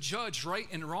able to judge right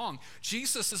and wrong.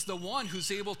 Jesus is the one who's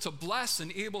able to bless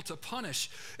and able to punish.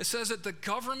 It says that the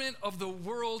government of the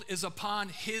world is upon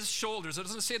his shoulders. It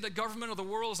doesn't say the government of the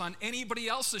world is on anybody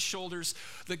else's shoulders.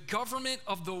 The government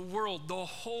of the world, the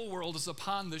whole world, is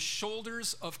upon the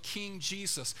shoulders of King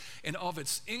Jesus. And of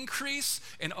its increase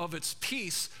and of its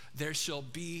peace, there shall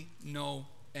be no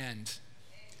end.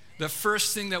 The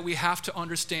first thing that we have to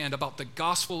understand about the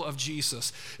gospel of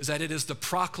Jesus is that it is the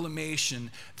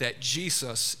proclamation that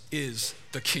Jesus is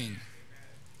the King.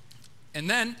 And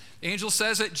then the angel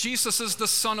says that Jesus is the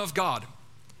Son of God.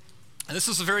 And this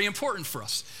is very important for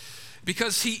us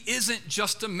because he isn't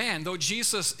just a man. Though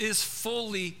Jesus is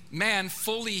fully man,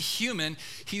 fully human,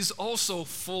 he's also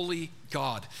fully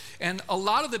God. And a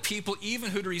lot of the people, even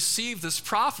who'd received this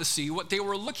prophecy, what they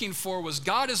were looking for was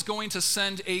God is going to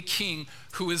send a king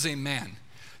who is a man.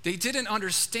 They didn't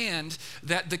understand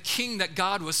that the king that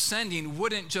God was sending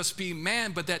wouldn't just be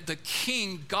man, but that the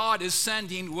king God is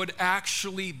sending would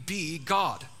actually be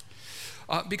God.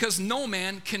 Because no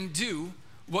man can do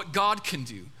what God can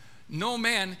do. No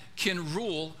man can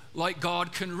rule like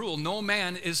God can rule. No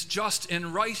man is just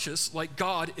and righteous like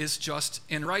God is just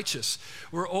and righteous.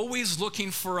 We're always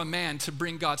looking for a man to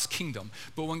bring God's kingdom.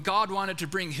 But when God wanted to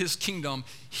bring his kingdom,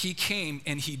 he came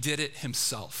and he did it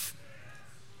himself.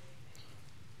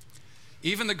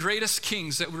 Even the greatest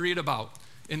kings that we read about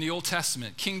in the Old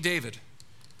Testament, King David,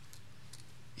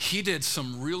 he did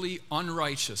some really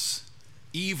unrighteous,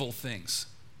 evil things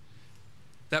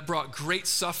that brought great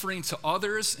suffering to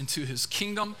others and to his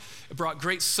kingdom. It brought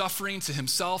great suffering to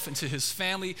himself and to his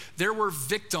family. There were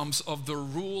victims of the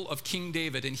rule of King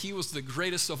David, and he was the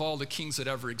greatest of all the kings that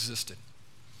ever existed.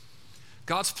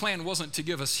 God's plan wasn't to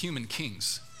give us human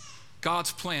kings.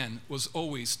 God's plan was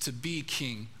always to be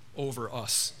king over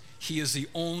us. He is the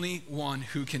only one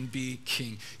who can be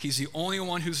king. He's the only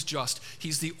one who's just.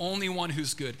 He's the only one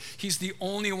who's good. He's the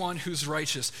only one who's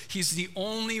righteous. He's the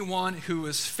only one who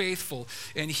is faithful.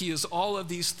 And he is all of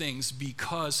these things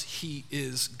because he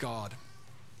is God.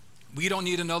 We don't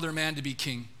need another man to be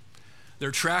king.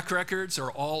 Their track records are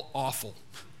all awful.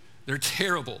 They're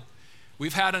terrible.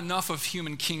 We've had enough of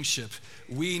human kingship.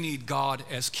 We need God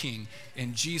as king,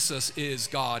 and Jesus is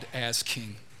God as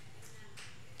king.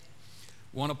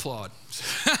 One applaud.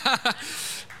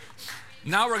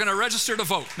 Now we're going to register to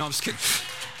vote. No, I'm just kidding.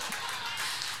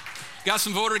 Got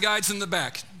some voter guides in the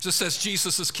back. It just says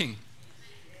Jesus is king.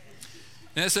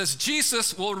 And it says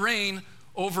Jesus will reign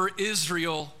over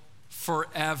Israel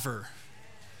forever.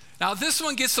 Now this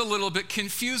one gets a little bit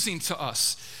confusing to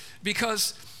us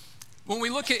because when we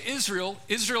look at Israel,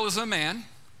 Israel is a man.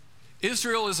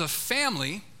 Israel is a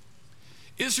family.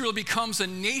 Israel becomes a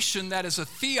nation that is a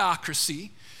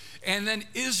theocracy. And then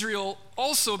Israel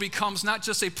also becomes not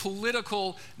just a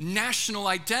political national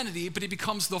identity, but it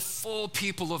becomes the full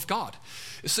people of God.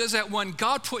 It says that when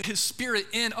God put his spirit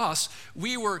in us,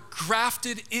 we were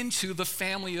grafted into the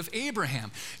family of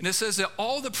Abraham. And it says that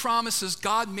all the promises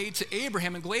God made to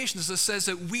Abraham in Galatians, it says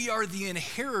that we are the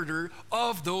inheritor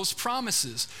of those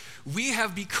promises. We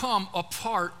have become a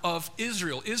part of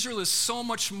Israel. Israel is so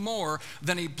much more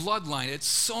than a bloodline. It's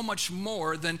so much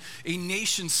more than a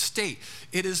nation state.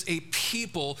 It is a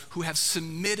people who have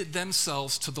submitted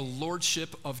themselves to the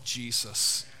lordship of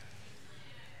Jesus.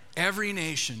 Every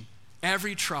nation,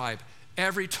 every tribe,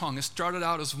 every tongue. It started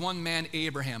out as one man,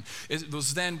 Abraham. It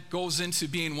was then goes into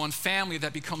being one family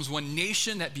that becomes one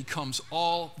nation that becomes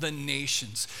all the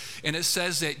nations. And it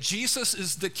says that Jesus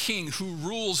is the king who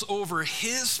rules over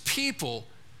his people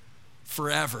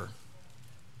forever.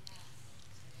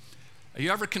 Are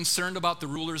you ever concerned about the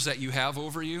rulers that you have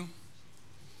over you?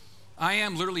 I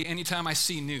am literally anytime I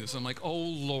see news. I'm like, oh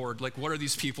Lord, like what are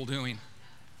these people doing?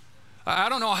 I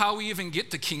don't know how we even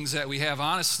get the kings that we have,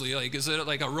 honestly. Like, is it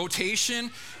like a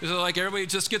rotation? Is it like everybody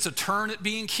just gets a turn at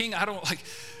being king? I don't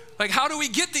like how do we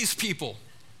get these people?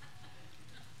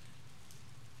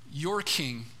 Your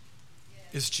king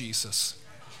is Jesus.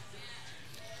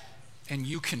 And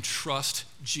you can trust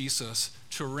Jesus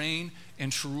to reign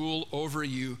and to rule over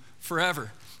you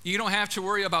forever. You don't have to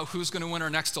worry about who's going to win our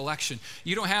next election.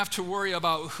 You don't have to worry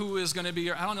about who is going to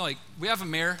be I don't know, like, we have a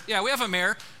mayor. Yeah, we have a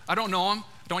mayor. I don't know him.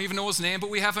 I don't even know his name, but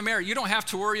we have a mayor. You don't have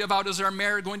to worry about, is our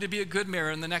mayor going to be a good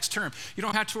mayor in the next term? You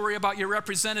don't have to worry about your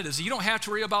representatives. You don't have to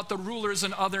worry about the rulers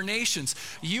in other nations.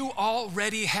 You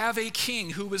already have a king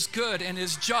who is good and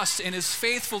is just and is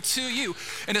faithful to you.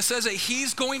 And it says that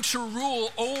he's going to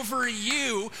rule over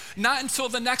you, not until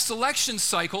the next election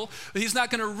cycle. He's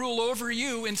not going to rule over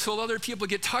you until other people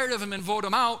get tired of him and vote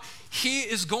him out. He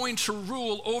is going to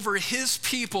rule over his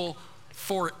people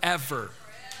forever.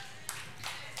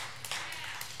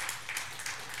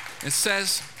 It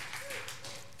says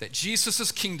that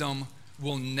Jesus' kingdom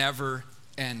will never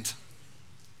end.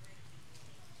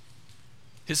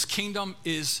 His kingdom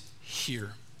is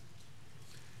here.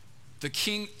 The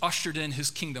king ushered in his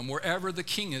kingdom. Wherever the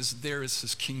king is, there is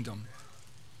his kingdom.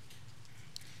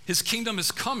 His kingdom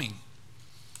is coming.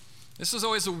 This is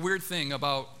always a weird thing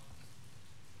about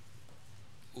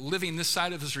living this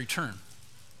side of his return.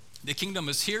 The kingdom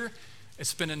is here.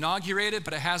 It's been inaugurated,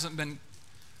 but it hasn't been,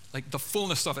 like the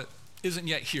fullness of it isn't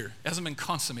yet here. It hasn't been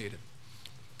consummated.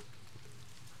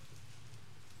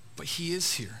 But he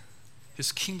is here.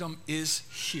 His kingdom is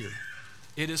here.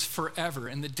 It is forever,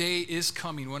 and the day is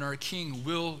coming when our King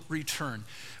will return,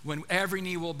 when every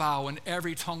knee will bow, when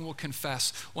every tongue will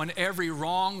confess, when every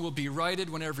wrong will be righted,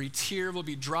 when every tear will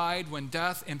be dried, when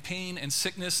death and pain and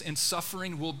sickness and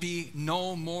suffering will be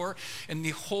no more, and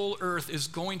the whole earth is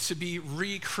going to be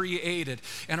recreated,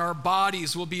 and our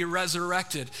bodies will be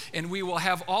resurrected, and we will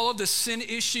have all of the sin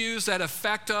issues that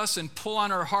affect us and pull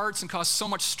on our hearts and cause so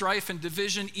much strife and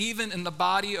division, even in the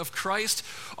body of Christ.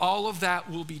 All of that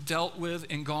will be dealt with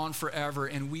and gone forever,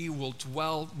 and we will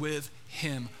dwell with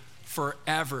him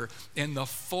forever in the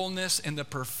fullness and the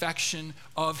perfection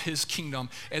of his kingdom,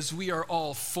 as we are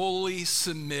all fully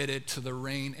submitted to the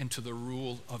reign and to the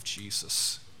rule of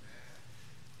Jesus.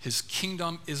 His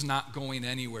kingdom is not going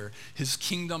anywhere. His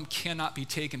kingdom cannot be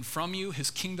taken from you.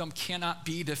 His kingdom cannot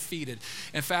be defeated.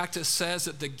 In fact, it says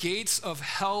that the gates of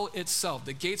hell itself,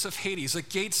 the gates of Hades, the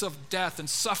gates of death and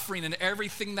suffering and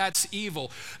everything that's evil,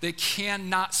 they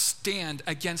cannot stand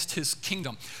against his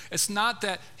kingdom. It's not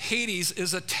that Hades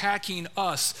is attacking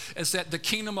us, it's that the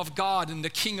kingdom of God and the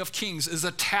King of Kings is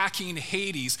attacking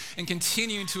Hades and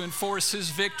continuing to enforce his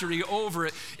victory over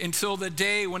it until the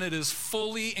day when it is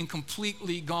fully and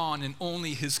completely gone and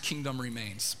only his kingdom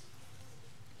remains.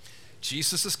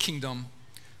 Jesus' kingdom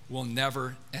will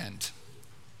never end.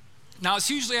 Now, it's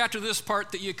usually after this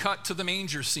part that you cut to the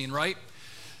manger scene, right?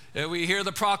 We hear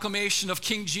the proclamation of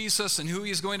King Jesus and who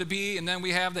he's going to be, and then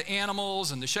we have the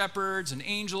animals and the shepherds and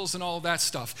angels and all of that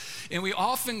stuff. And we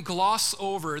often gloss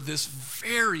over this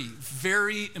very,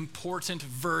 very important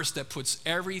verse that puts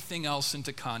everything else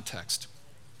into context.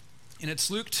 And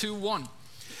it's Luke 2:1.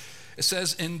 It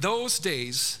says, in those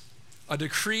days, a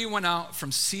decree went out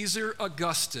from Caesar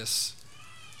Augustus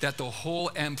that the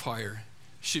whole empire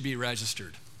should be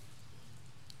registered.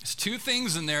 There's two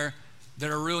things in there that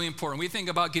are really important. We think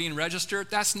about getting registered.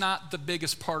 That's not the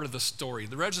biggest part of the story.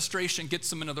 The registration gets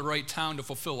them into the right town to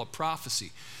fulfill a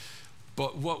prophecy.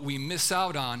 But what we miss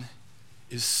out on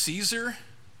is Caesar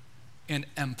and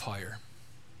empire.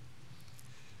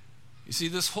 You see,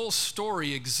 this whole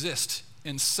story exists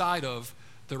inside of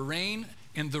the reign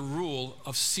and the rule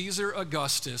of Caesar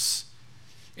Augustus,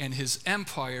 and his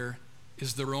empire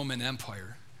is the Roman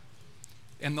Empire.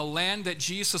 And the land that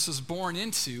Jesus is born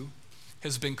into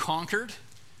has been conquered,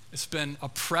 it's been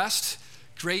oppressed,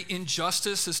 great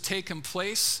injustice has taken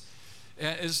place,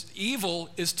 as evil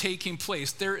is taking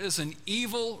place. There is an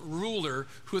evil ruler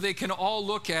who they can all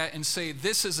look at and say,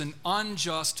 this is an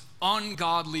unjust,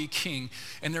 ungodly king.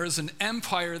 And there is an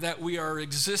empire that we are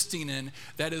existing in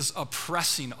that is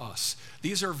oppressing us.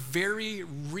 These are very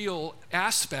real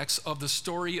aspects of the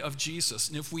story of Jesus.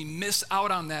 And if we miss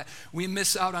out on that, we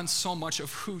miss out on so much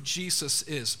of who Jesus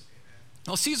is.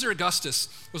 Now, Caesar Augustus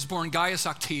was born Gaius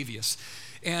Octavius.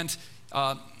 And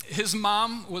his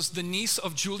mom was the niece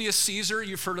of Julius Caesar.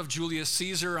 You've heard of Julius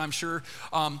Caesar, I'm sure.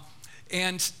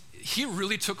 And he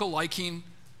really took a liking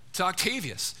to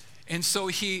Octavius. And so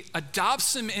he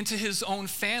adopts him into his own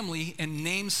family and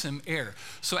names him heir.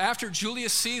 So after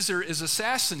Julius Caesar is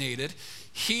assassinated,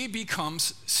 he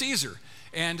becomes Caesar.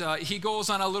 And he goes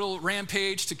on a little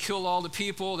rampage to kill all the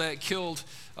people that killed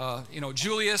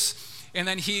Julius. And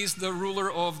then he's the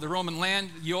ruler of the Roman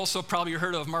land. You also probably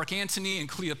heard of Mark Antony and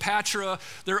Cleopatra.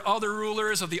 There are other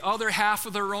rulers of the other half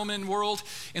of the Roman world.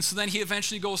 And so then he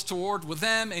eventually goes to war with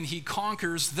them and he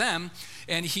conquers them.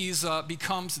 And he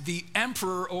becomes the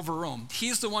emperor over Rome.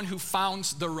 He's the one who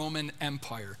founds the Roman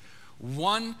Empire.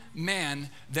 One man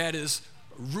that is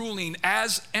ruling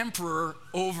as emperor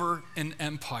over an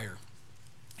empire.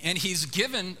 And he's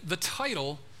given the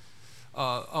title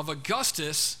of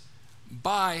Augustus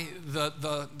by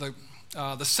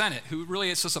the Senate, who really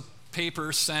it's just a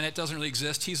paper Senate, doesn't really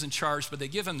exist. He's in charge, but they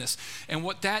give him this. And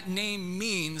what that name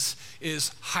means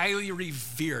is highly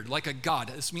revered, like a god.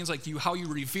 This means like how you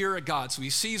revere a god. So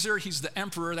he's Caesar, he's the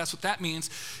emperor, that's what that means.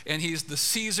 And he's the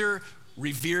Caesar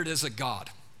revered as a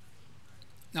god.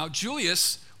 Now,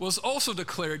 Julius was also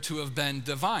declared to have been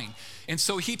divine. And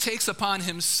so he takes upon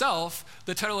himself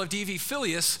the title of Divi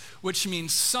Filius, which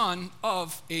means son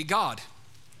of a god.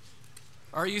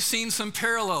 Are you seeing some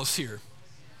parallels here?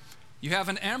 You have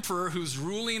an emperor who's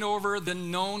ruling over the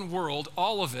known world,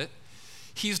 all of it.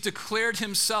 He's declared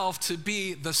himself to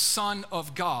be the Son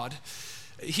of God.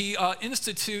 He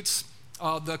institutes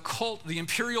the cult, the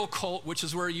imperial cult, which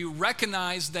is where you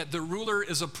recognize that the ruler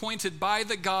is appointed by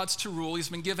the gods to rule. He's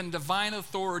been given divine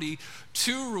authority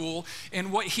to rule.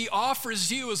 And what he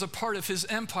offers you as a part of his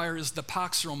empire is the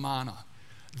Pax Romana,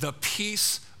 the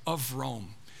peace of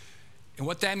Rome. And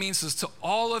what that means is to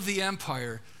all of the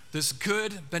empire, this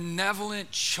good,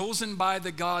 benevolent, chosen by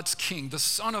the God's king, the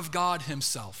Son of God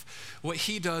himself, what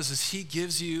he does is he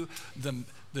gives you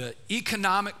the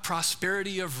economic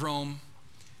prosperity of Rome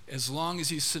as long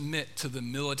as you submit to the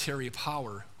military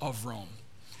power of Rome.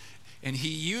 And he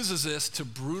uses this to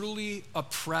brutally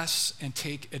oppress and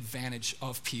take advantage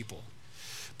of people.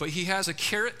 But he has a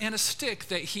carrot and a stick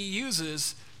that he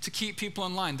uses to keep people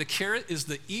in line. The carrot is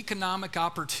the economic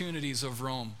opportunities of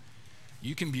Rome.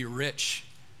 You can be rich.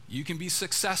 You can be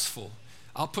successful.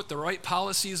 I'll put the right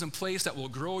policies in place that will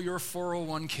grow your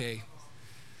 401k.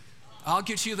 I'll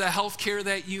get you the health care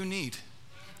that you need.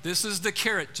 This is the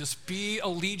carrot. Just be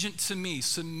allegiant to me.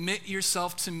 Submit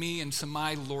yourself to me and to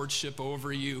my lordship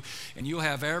over you, and you'll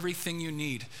have everything you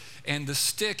need. And the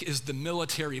stick is the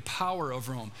military power of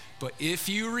Rome. But if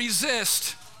you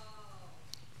resist,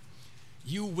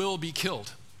 you will be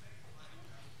killed.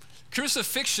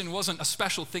 Crucifixion wasn't a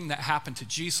special thing that happened to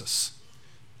Jesus.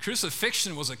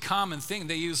 Crucifixion was a common thing.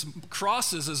 They used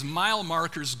crosses as mile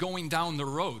markers going down the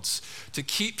roads to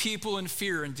keep people in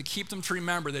fear and to keep them to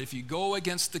remember that if you go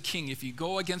against the king, if you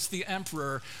go against the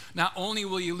emperor, not only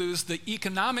will you lose the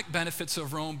economic benefits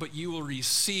of Rome, but you will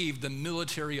receive the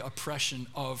military oppression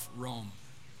of Rome.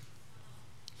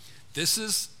 This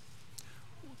is,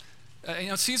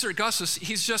 Caesar Augustus,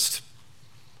 he's just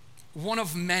one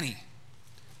of many.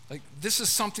 Like, this is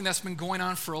something that's been going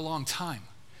on for a long time.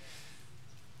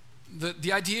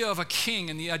 The idea of a king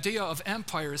and the idea of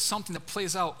empire is something that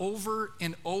plays out over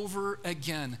and over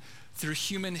again through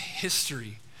human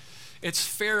history. It's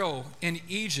Pharaoh in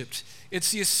Egypt.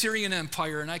 It's the Assyrian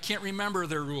Empire, and I can't remember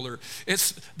their ruler.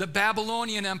 It's the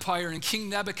Babylonian Empire and King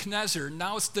Nebuchadnezzar.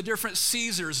 Now it's the different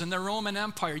Caesars and the Roman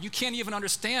Empire. You can't even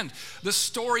understand the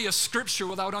story of Scripture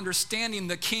without understanding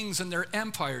the kings and their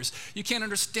empires. You can't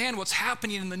understand what's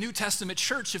happening in the New Testament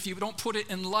church if you don't put it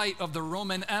in light of the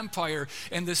Roman Empire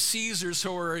and the Caesars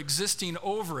who are existing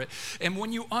over it. And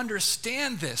when you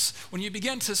understand this, when you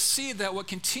begin to see that what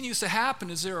continues to happen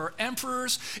is there are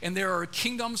emperors and there are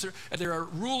kingdoms, there are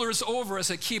rulers over us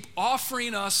that keep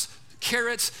offering us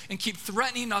carrots and keep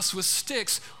threatening us with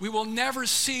sticks, we will never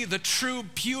see the true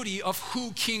beauty of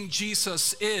who King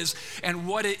Jesus is and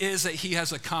what it is that he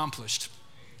has accomplished.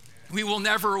 We will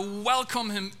never welcome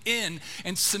him in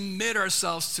and submit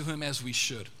ourselves to him as we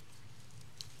should.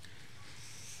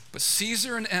 But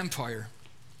Caesar and empire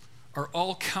are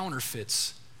all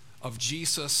counterfeits of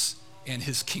Jesus and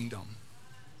his kingdom.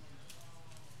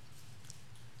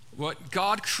 What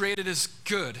God created is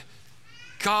good.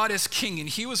 God is king, and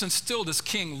he was instilled as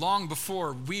king long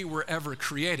before we were ever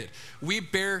created. We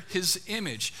bear his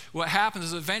image. What happens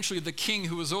is eventually the king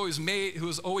who was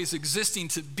always existing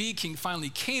to be king finally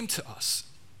came to us.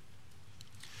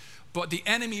 But the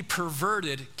enemy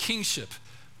perverted kingship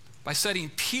by setting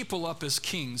people up as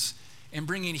kings and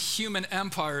bringing human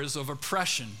empires of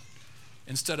oppression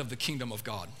instead of the kingdom of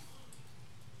God.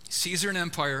 Caesar and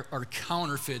empire are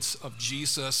counterfeits of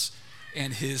Jesus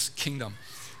and his kingdom.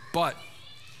 But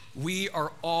we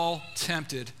are all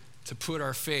tempted to put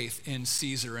our faith in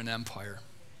Caesar and empire.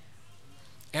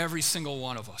 Every single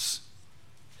one of us.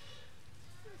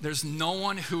 There's no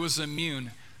one who is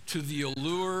immune to the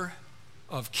allure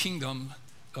of kingdom,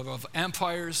 of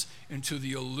empires, and to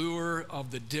the allure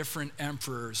of the different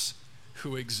emperors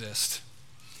who exist.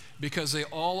 Because they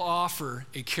all offer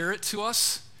a carrot to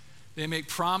us. They make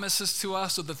promises to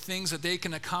us of the things that they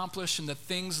can accomplish and the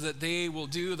things that they will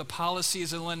do, the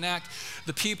policies they'll enact,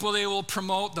 the people they will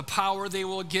promote, the power they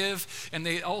will give, and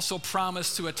they also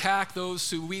promise to attack those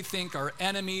who we think are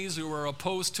enemies, who are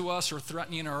opposed to us or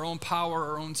threatening our own power,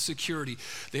 our own security.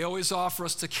 They always offer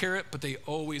us the carrot, but they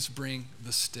always bring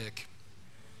the stick.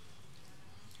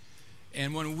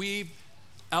 And when we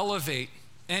elevate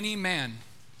any man,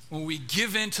 when we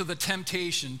give in to the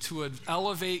temptation to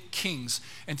elevate kings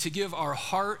and to give our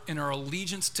heart and our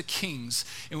allegiance to kings,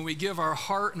 and when we give our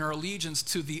heart and our allegiance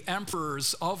to the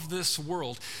emperors of this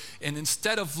world, and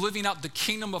instead of living out the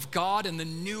kingdom of God and the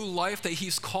new life that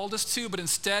he's called us to, but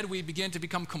instead we begin to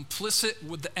become complicit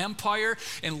with the empire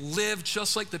and live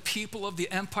just like the people of the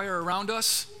empire around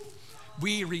us,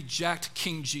 we reject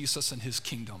King Jesus and his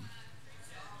kingdom.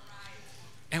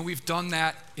 And we've done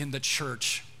that in the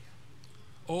church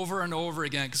over and over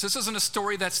again, because this isn't a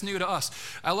story that's new to us.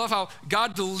 I love how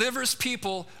God delivers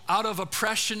people out of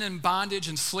oppression and bondage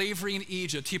and slavery in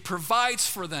Egypt. He provides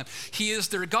for them. He is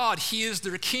their God. He is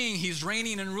their king. He's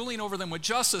reigning and ruling over them with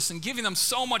justice and giving them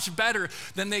so much better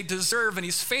than they deserve. And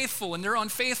he's faithful, and they're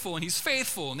unfaithful, and he's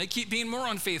faithful, and they keep being more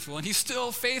unfaithful, and he's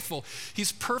still faithful.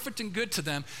 He's perfect and good to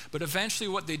them, but eventually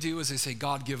what they do is they say,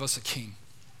 God, give us a king.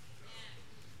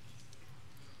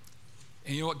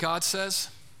 And you know what God says?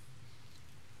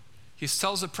 He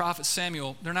tells the prophet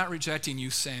Samuel, they're not rejecting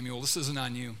you, Samuel. This isn't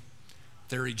on you.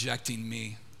 They're rejecting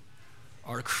me.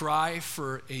 Our cry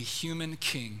for a human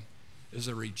king is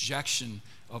a rejection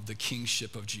of the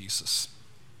kingship of Jesus.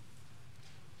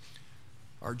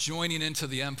 Our joining into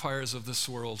the empires of this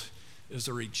world is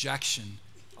a rejection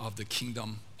of the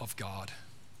kingdom of God.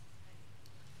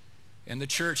 In the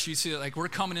church, you see, like, we're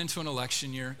coming into an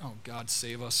election year. Oh, God,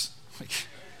 save us.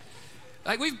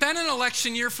 Like we've been in an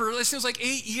election year for, it seems like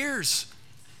 8 years.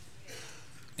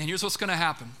 And here's what's going to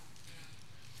happen.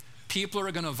 People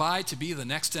are going to vie to be the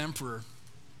next emperor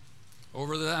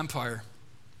over the empire.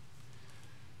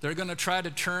 They're going to try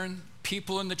to turn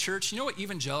people in the church. You know what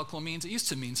evangelical means? It used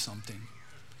to mean something.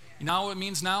 You know what it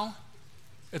means now?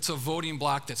 It's a voting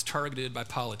bloc that's targeted by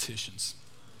politicians.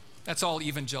 That's all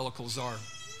evangelicals are.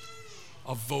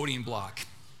 A voting bloc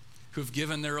who've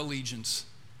given their allegiance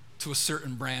to a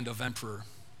certain brand of emperor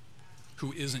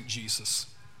who isn't Jesus.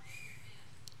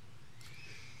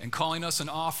 And calling us and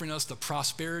offering us the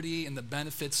prosperity and the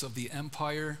benefits of the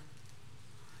empire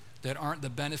that aren't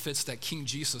the benefits that King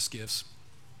Jesus gives.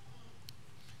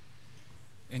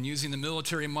 And using the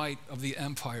military might of the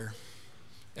empire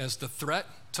as the threat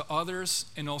to others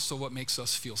and also what makes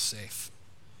us feel safe.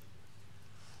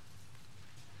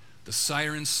 The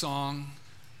siren song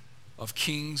of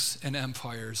kings and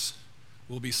empires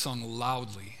will be sung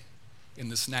loudly in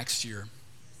this next year.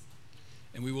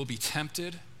 And we will be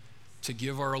tempted to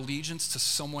give our allegiance to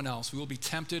someone else. We will be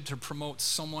tempted to promote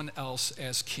someone else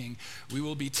as king. We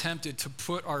will be tempted to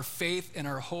put our faith and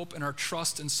our hope and our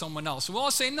trust in someone else. We'll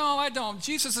all say, no, I don't.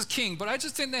 Jesus is king, but I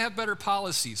just think they have better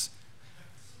policies.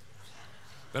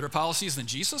 Better policies than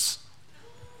Jesus?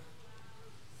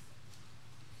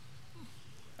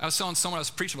 I was telling someone I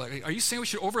was preaching, like, are you saying we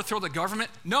should overthrow the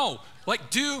government? No,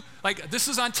 this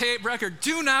is on tape record.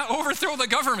 Do not overthrow the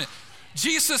government.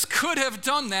 Jesus could have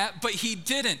done that, but he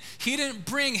didn't. He didn't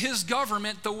bring his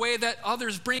government the way that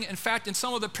others bring it. In fact, in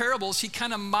some of the parables, he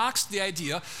kind of mocks the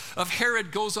idea of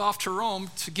Herod goes off to Rome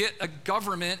to get a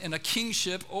government and a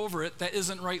kingship over it that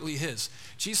isn't rightly his.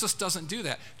 Jesus doesn't do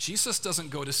that. Jesus doesn't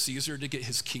go to Caesar to get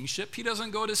his kingship. He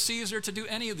doesn't go to Caesar to do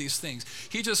any of these things.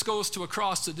 He just goes to a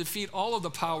cross to defeat all of the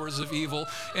powers of evil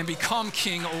and become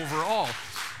king over all.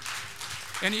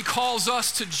 And he calls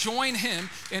us to join him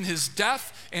in his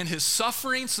death and his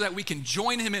suffering so that we can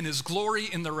join him in his glory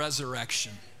in the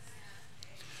resurrection.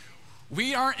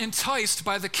 We aren't enticed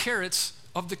by the carrots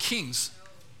of the kings.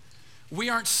 We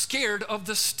aren't scared of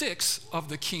the sticks of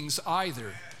the kings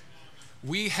either.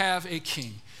 We have a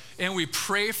king, and we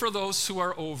pray for those who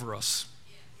are over us.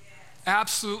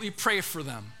 Absolutely pray for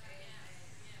them.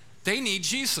 They need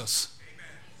Jesus.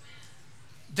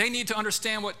 They need to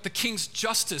understand what the king's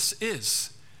justice is.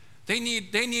 They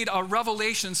need a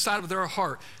revelation inside of their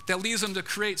heart that leads them to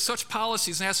create such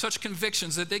policies and have such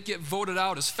convictions that they get voted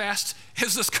out as fast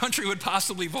as this country would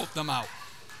possibly vote them out.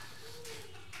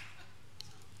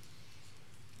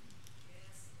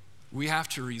 We have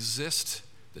to resist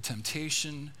the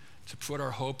temptation to put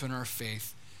our hope and our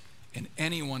faith in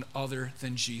anyone other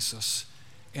than Jesus,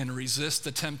 and resist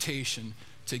the temptation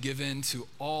to give in to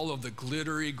all of the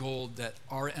glittery gold that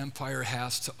our empire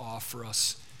has to offer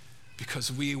us,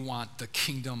 because we want the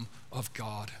kingdom of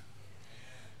God.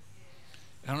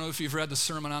 I don't know if you've read the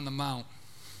Sermon on the Mount.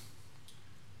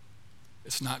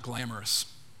 It's not glamorous,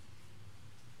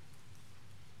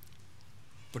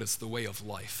 but it's the way of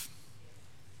life.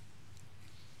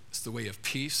 It's the way of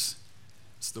peace.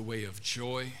 It's the way of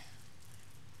joy.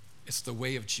 It's the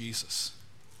way of Jesus.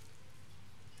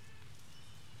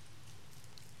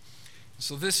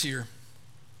 So this year,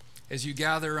 as you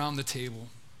gather around the table,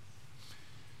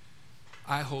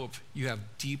 I hope you have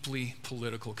deeply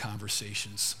political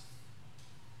conversations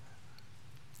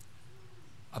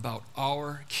about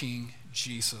our King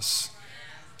Jesus,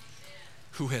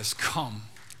 who has come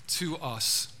to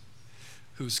us,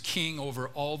 who's king over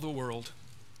all the world,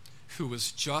 who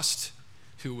was just,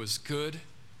 who was good,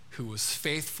 who was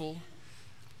faithful.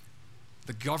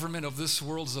 The government of this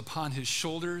world is upon his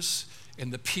shoulders,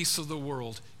 and the peace of the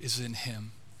world is in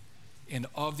him. And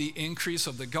of the increase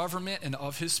of the government and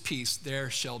of his peace, there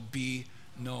shall be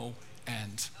no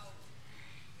end.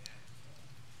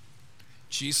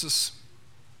 Jesus,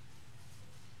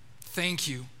 thank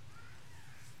you.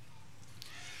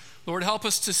 Lord, help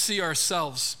us to see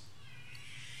ourselves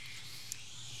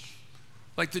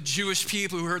like the Jewish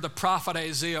people who heard the prophet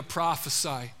Isaiah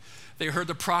prophesy. They heard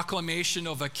the proclamation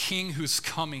of a king who's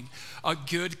coming, a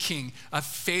good king, a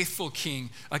faithful king,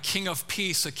 a king of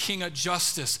peace, a king of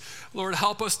justice. Lord,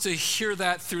 help us to hear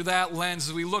that through that lens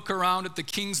as we look around at the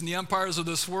kings and the empires of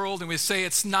this world and we say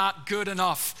it's not good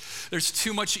enough. There's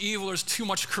too much evil, there's too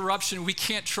much corruption. We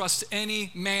can't trust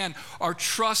any man. Our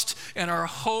trust and our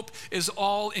hope is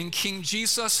all in King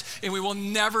Jesus, and we will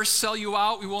never sell you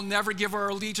out. We will never give our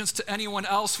allegiance to anyone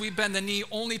else. We bend the knee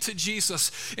only to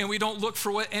Jesus, and we don't look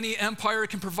for what any empire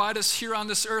can provide us here on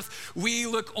this earth. We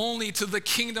look only to the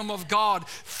kingdom of God.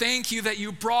 Thank you that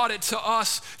you brought it to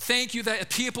us. Thank you that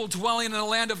people dwelling in a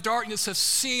land of darkness have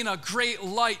seen a great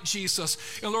light, Jesus.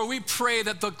 And Lord, we pray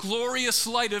that the glorious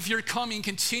light of your coming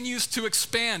continues to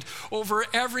expand over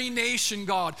every nation,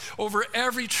 God, over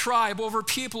every tribe, over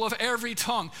people of every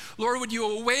tongue. Lord, would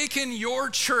you awaken your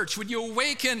church? Would you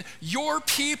awaken your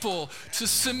people to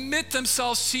submit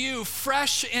themselves to you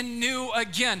fresh and new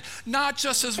again? Not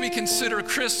just as we consider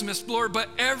Christmas, Lord, but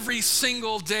every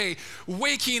single day,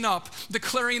 waking up,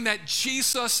 declaring that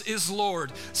Jesus is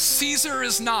Lord. Caesar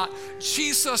is not.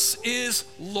 Jesus is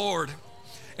Lord.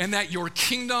 And that your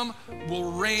kingdom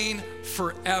will reign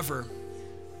forever.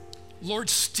 Lord,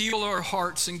 steel our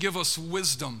hearts and give us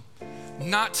wisdom,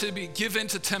 not to be given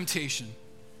to temptation,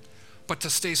 but to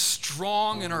stay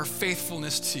strong in our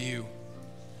faithfulness to you.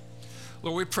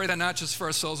 Lord, we pray that not just for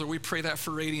ourselves, Lord, we pray that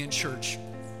for Radiant Church.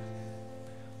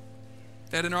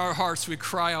 That in our hearts we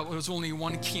cry out, there's only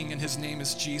one king and his name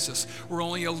is Jesus. We're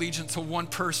only allegiant to one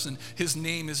person, his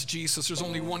name is Jesus. There's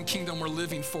only one kingdom we're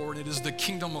living for, and it is the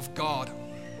kingdom of God.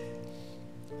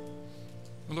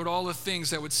 And Lord, all the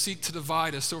things that would seek to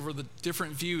divide us over the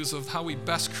different views of how we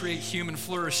best create human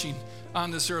flourishing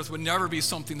on this earth would never be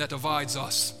something that divides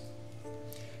us.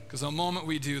 Because the moment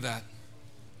we do that,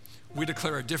 we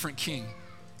declare a different king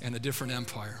and a different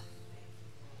empire.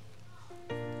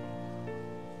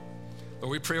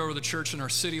 Lord, we pray over the church in our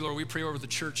city. Lord, we pray over the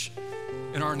church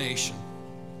in our nation.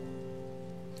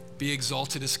 Be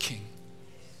exalted as King.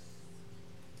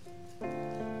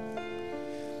 And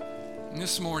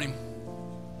this morning,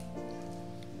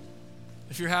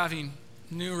 if you're having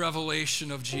new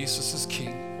revelation of Jesus as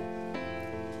King,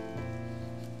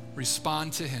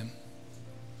 respond to him.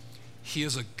 He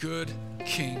is a good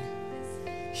King.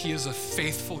 He is a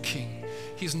faithful King.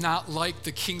 He's not like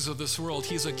the kings of this world.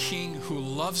 He's a king who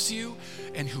loves you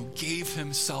and who gave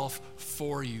himself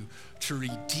for you to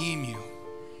redeem you.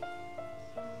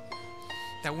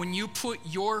 That when you put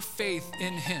your faith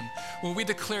in him, when we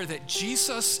declare that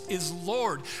Jesus is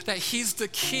Lord, that he's the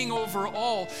king over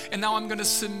all, and now I'm going to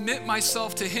submit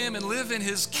myself to him and live in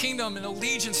his kingdom and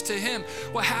allegiance to him,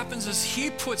 what happens is he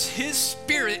puts his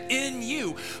spirit in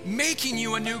you, making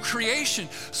you a new creation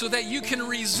so that you can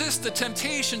resist the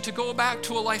temptation to go back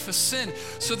to a life of sin,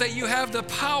 so that you have the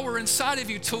power inside of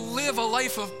you to live a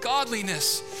life of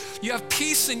godliness. You have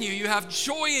peace in you. You have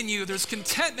joy in you. There's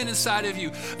contentment inside of you.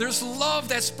 There's love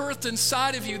that's birthed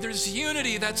inside of you. There's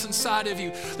unity that's inside of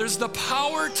you. There's the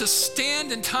power to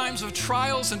stand in times of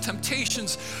trials and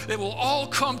temptations that will all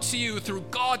come to you through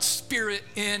God's Spirit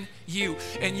in you.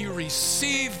 And you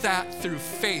receive that through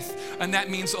faith. And that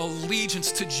means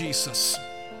allegiance to Jesus.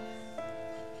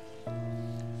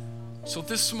 So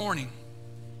this morning,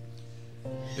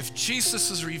 if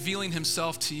Jesus is revealing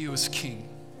himself to you as King,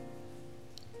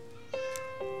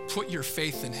 put your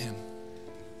faith in him.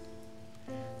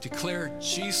 Declare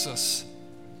Jesus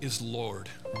is Lord,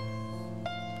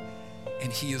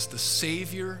 and he is the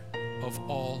Savior of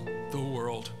all the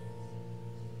world.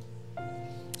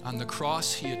 On the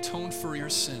cross, he atoned for your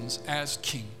sins as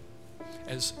King,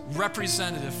 as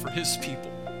representative for his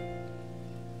people.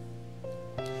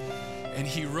 And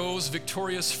he rose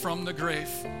victorious from the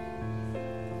grave.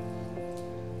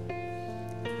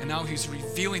 And now he's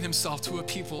revealing himself to a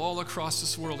people all across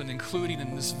this world and including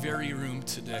in this very room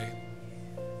today.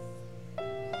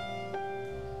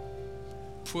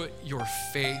 Put your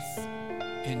faith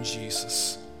in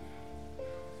Jesus.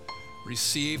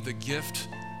 Receive the gift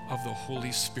of the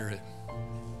Holy Spirit.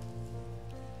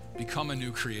 Become a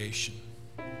new creation.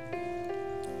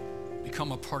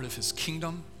 Become a part of his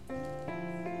kingdom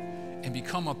and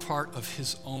become a part of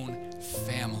his own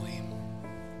family.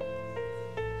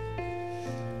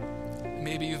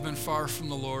 Maybe you've been far from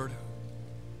the Lord.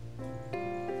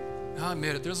 I'll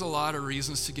admit it, there's a lot of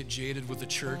reasons to get jaded with the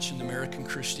church and American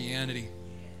Christianity.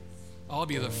 I'll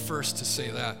be the first to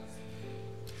say that.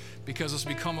 because it's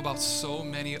become about so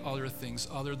many other things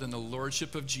other than the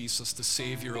lordship of Jesus, the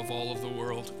Savior of all of the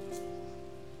world.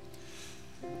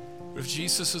 But if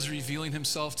Jesus is revealing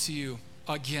himself to you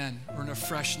again or in a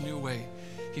fresh new way,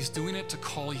 he's doing it to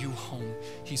call you home.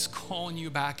 He's calling you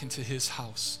back into his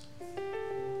house.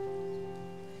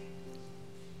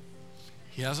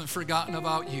 He hasn't forgotten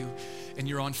about you, and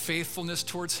your unfaithfulness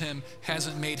towards him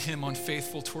hasn't made him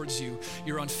unfaithful towards you.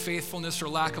 Your unfaithfulness or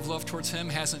lack of love towards him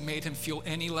hasn't made him feel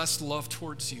any less love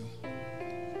towards you.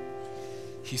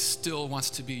 He still wants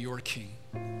to be your king.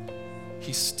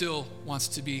 He still wants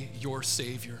to be your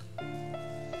Savior.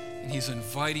 And he's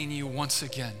inviting you once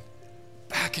again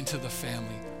back into the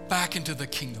family, back into the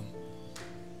kingdom.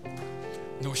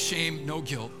 No shame, no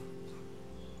guilt.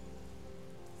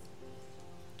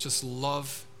 Just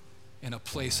love and a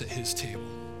place at his table.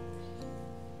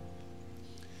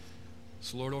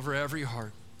 So Lord, over every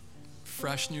heart,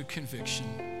 fresh new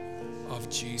conviction of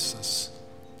Jesus,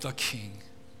 the King,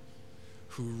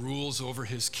 who rules over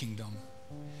his kingdom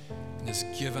and has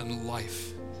given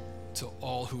life to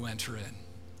all who enter in.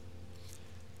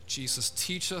 Jesus,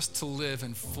 teach us to live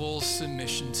in full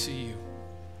submission to you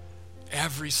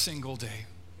every single day.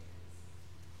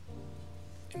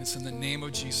 And it's in the name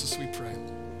of Jesus we pray.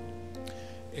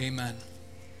 Amen.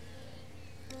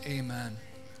 Amen.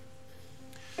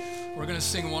 We're going to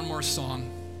sing one more song.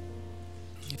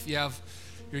 If you have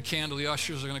your candle, the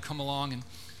ushers are going to come along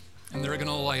and they're going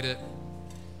to light it.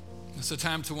 It's a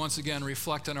time to once again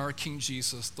reflect on our King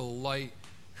Jesus, the light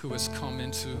who has come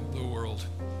into the world.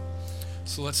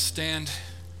 So let's stand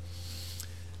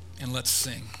and let's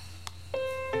sing.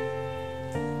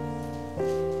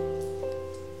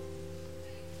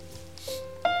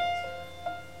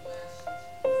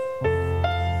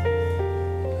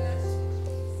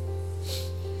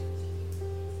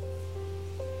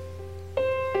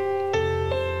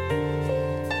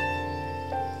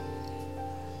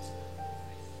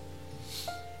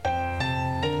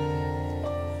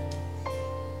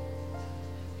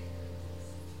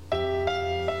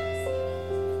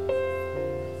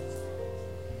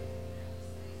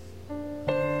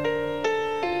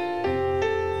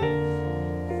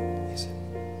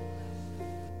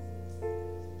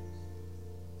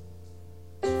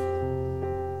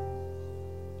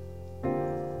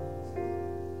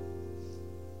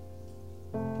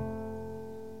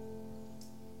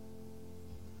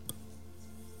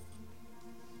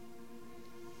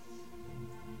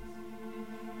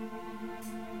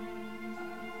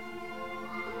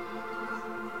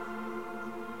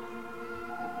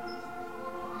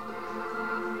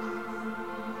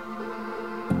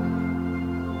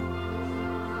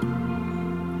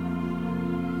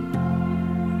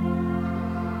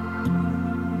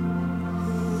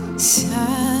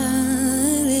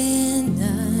 Silent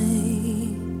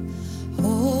night,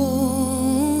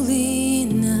 holy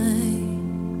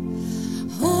night,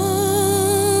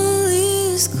 all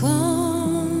is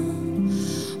calm,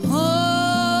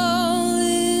 all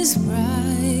is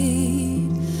bright,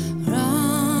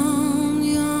 round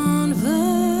yon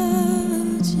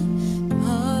virgin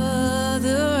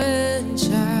mother and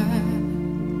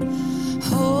child,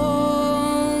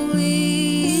 holy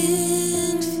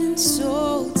infant,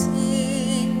 so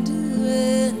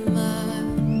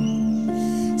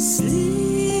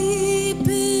sleep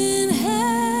in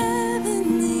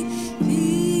heavenly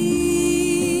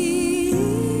peace.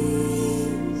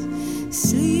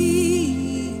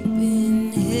 Sleep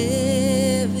in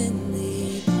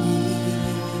heavenly peace.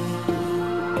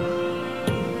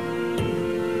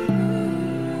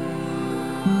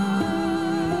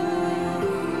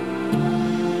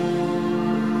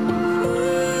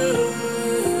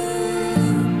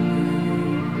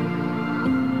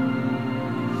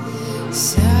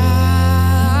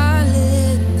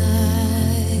 Silent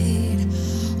night,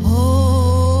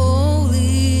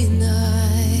 holy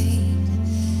night,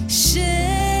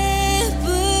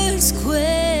 shepherds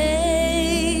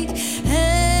quake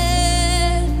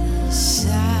at the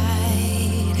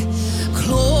sight,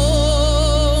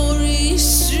 glory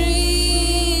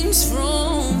streams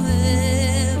from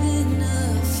heaven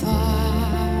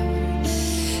afar,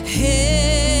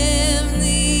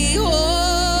 heavenly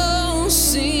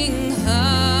hosts sing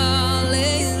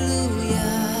hallelujah.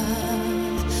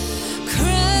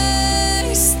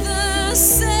 Christ the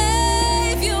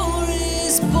Savior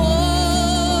is born.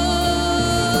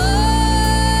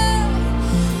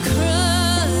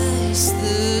 Christ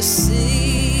the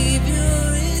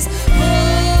Savior is born.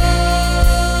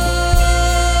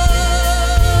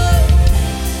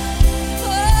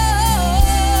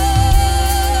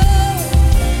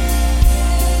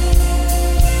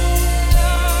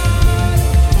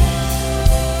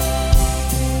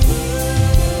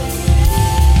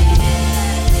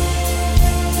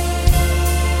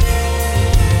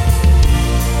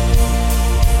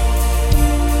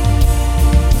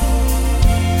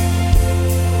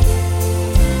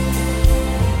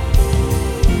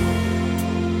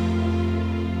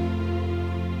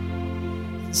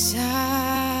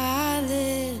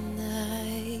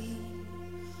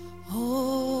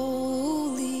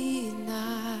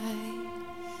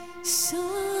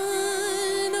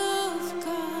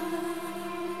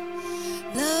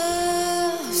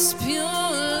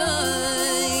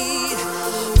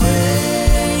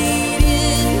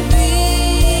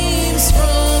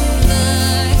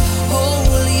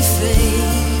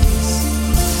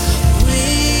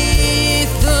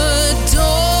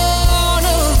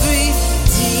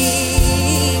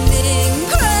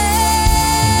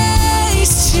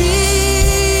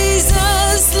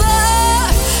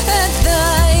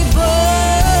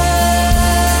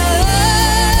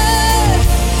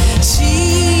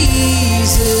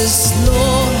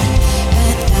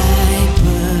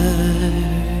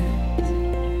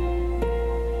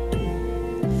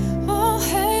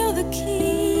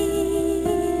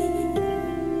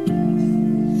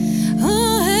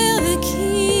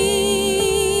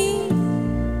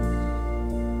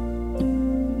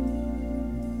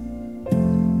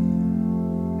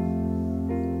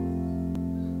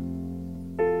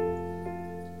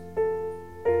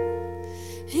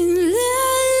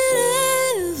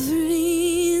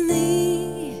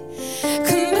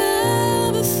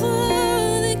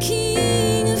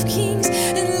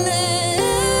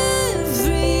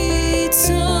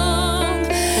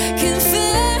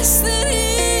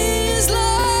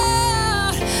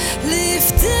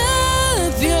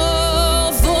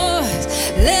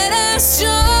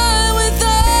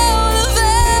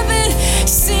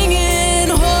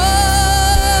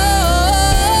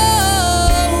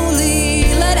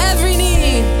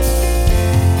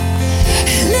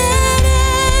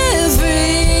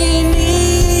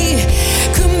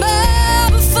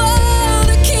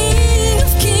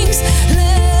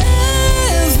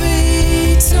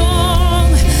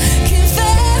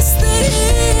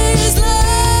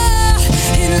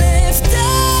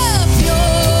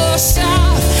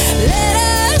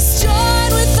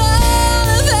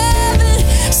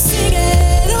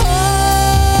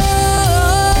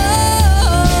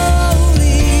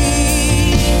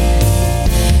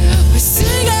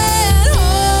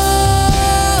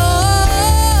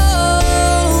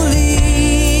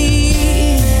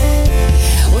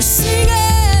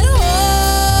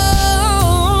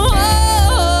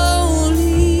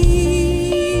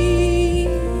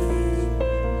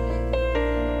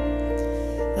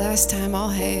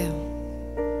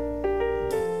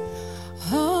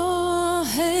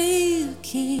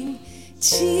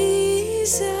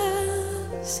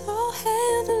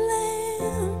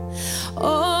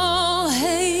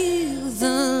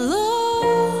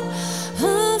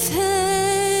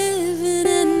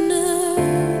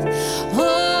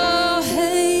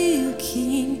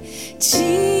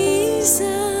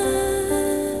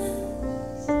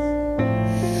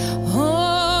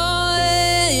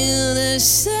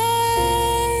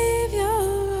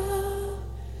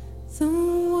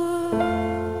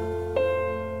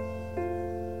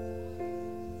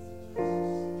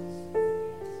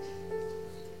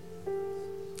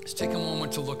 Just take a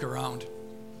moment to look around.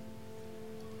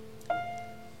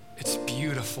 It's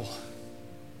beautiful.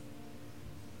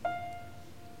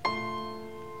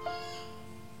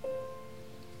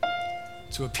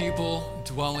 To a people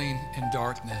dwelling in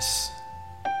darkness,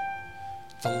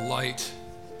 the light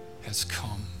has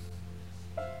come.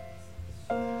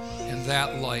 And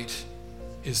that light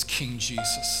is King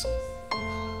Jesus.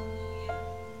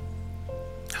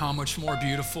 How much more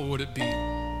beautiful would it be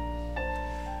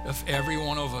if every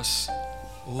one of us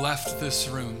left this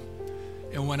room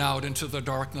and went out into the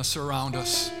darkness around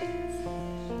us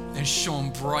and shone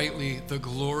brightly the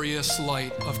glorious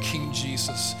light of King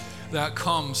Jesus that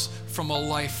comes from a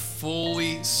life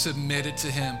fully submitted to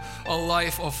Him, a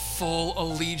life of full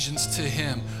allegiance to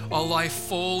Him, a life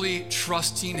fully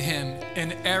trusting Him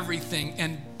in everything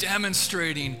and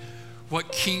demonstrating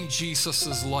what King Jesus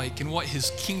is like and what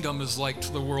His kingdom is like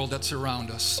to the world that's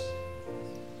around us.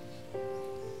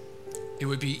 It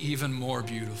would be even more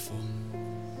beautiful.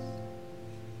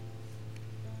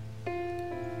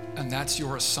 And that's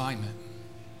your assignment.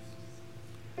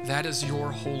 That is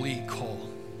your holy call.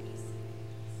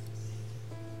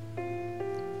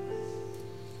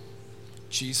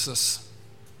 Jesus,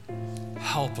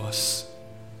 help us.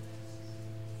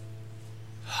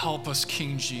 Help us,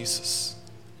 King Jesus.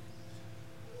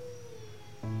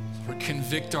 Lord,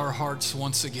 convict our hearts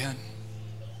once again.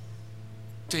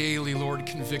 Daily, Lord,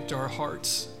 convict our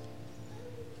hearts.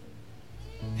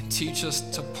 And teach us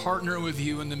to partner with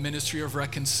you in the ministry of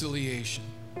reconciliation.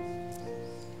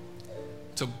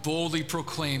 To boldly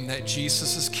proclaim that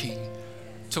Jesus is King.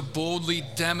 To boldly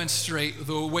demonstrate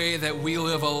the way that we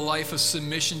live a life of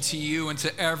submission to you and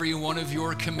to every one of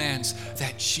your commands,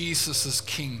 that Jesus is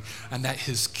King and that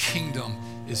His kingdom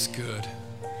is good.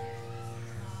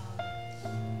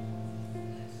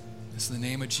 It's in the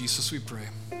name of Jesus we pray.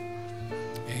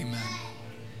 Amen.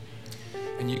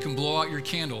 And you can blow out your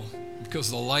candle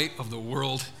because the light of the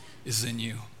world is in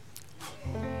you.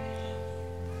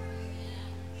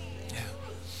 Yeah.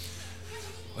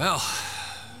 Well,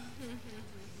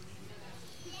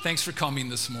 thanks for coming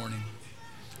this morning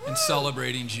and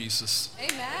celebrating Jesus.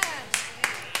 Amen.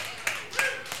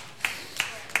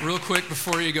 Real quick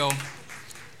before you go,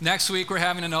 next week we're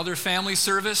having another family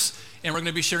service, and we're going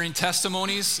to be sharing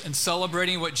testimonies and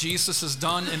celebrating what Jesus has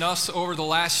done in us over the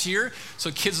last year. So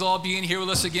kids all being here with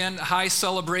us again, high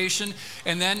celebration.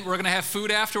 And then we're going to have food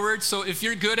afterwards. So if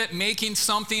you're good at making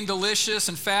something delicious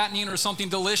and fattening or something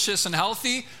delicious and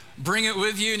healthy, bring it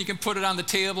with you, and you can put it on the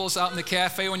tables out in the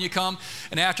cafe when you come.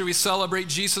 And after we celebrate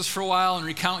Jesus for a while and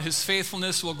recount His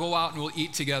faithfulness, we'll go out and we'll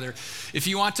eat together. If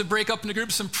you want to break up into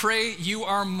groups and pray, you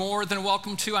are more than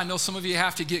welcome to. I know some of you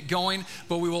have to get going,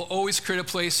 but we will always create a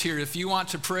place here. If you want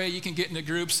to pray, you can get into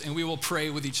groups and we will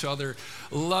pray with each other.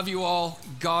 Love you all.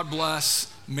 God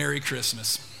bless. Merry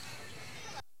Christmas.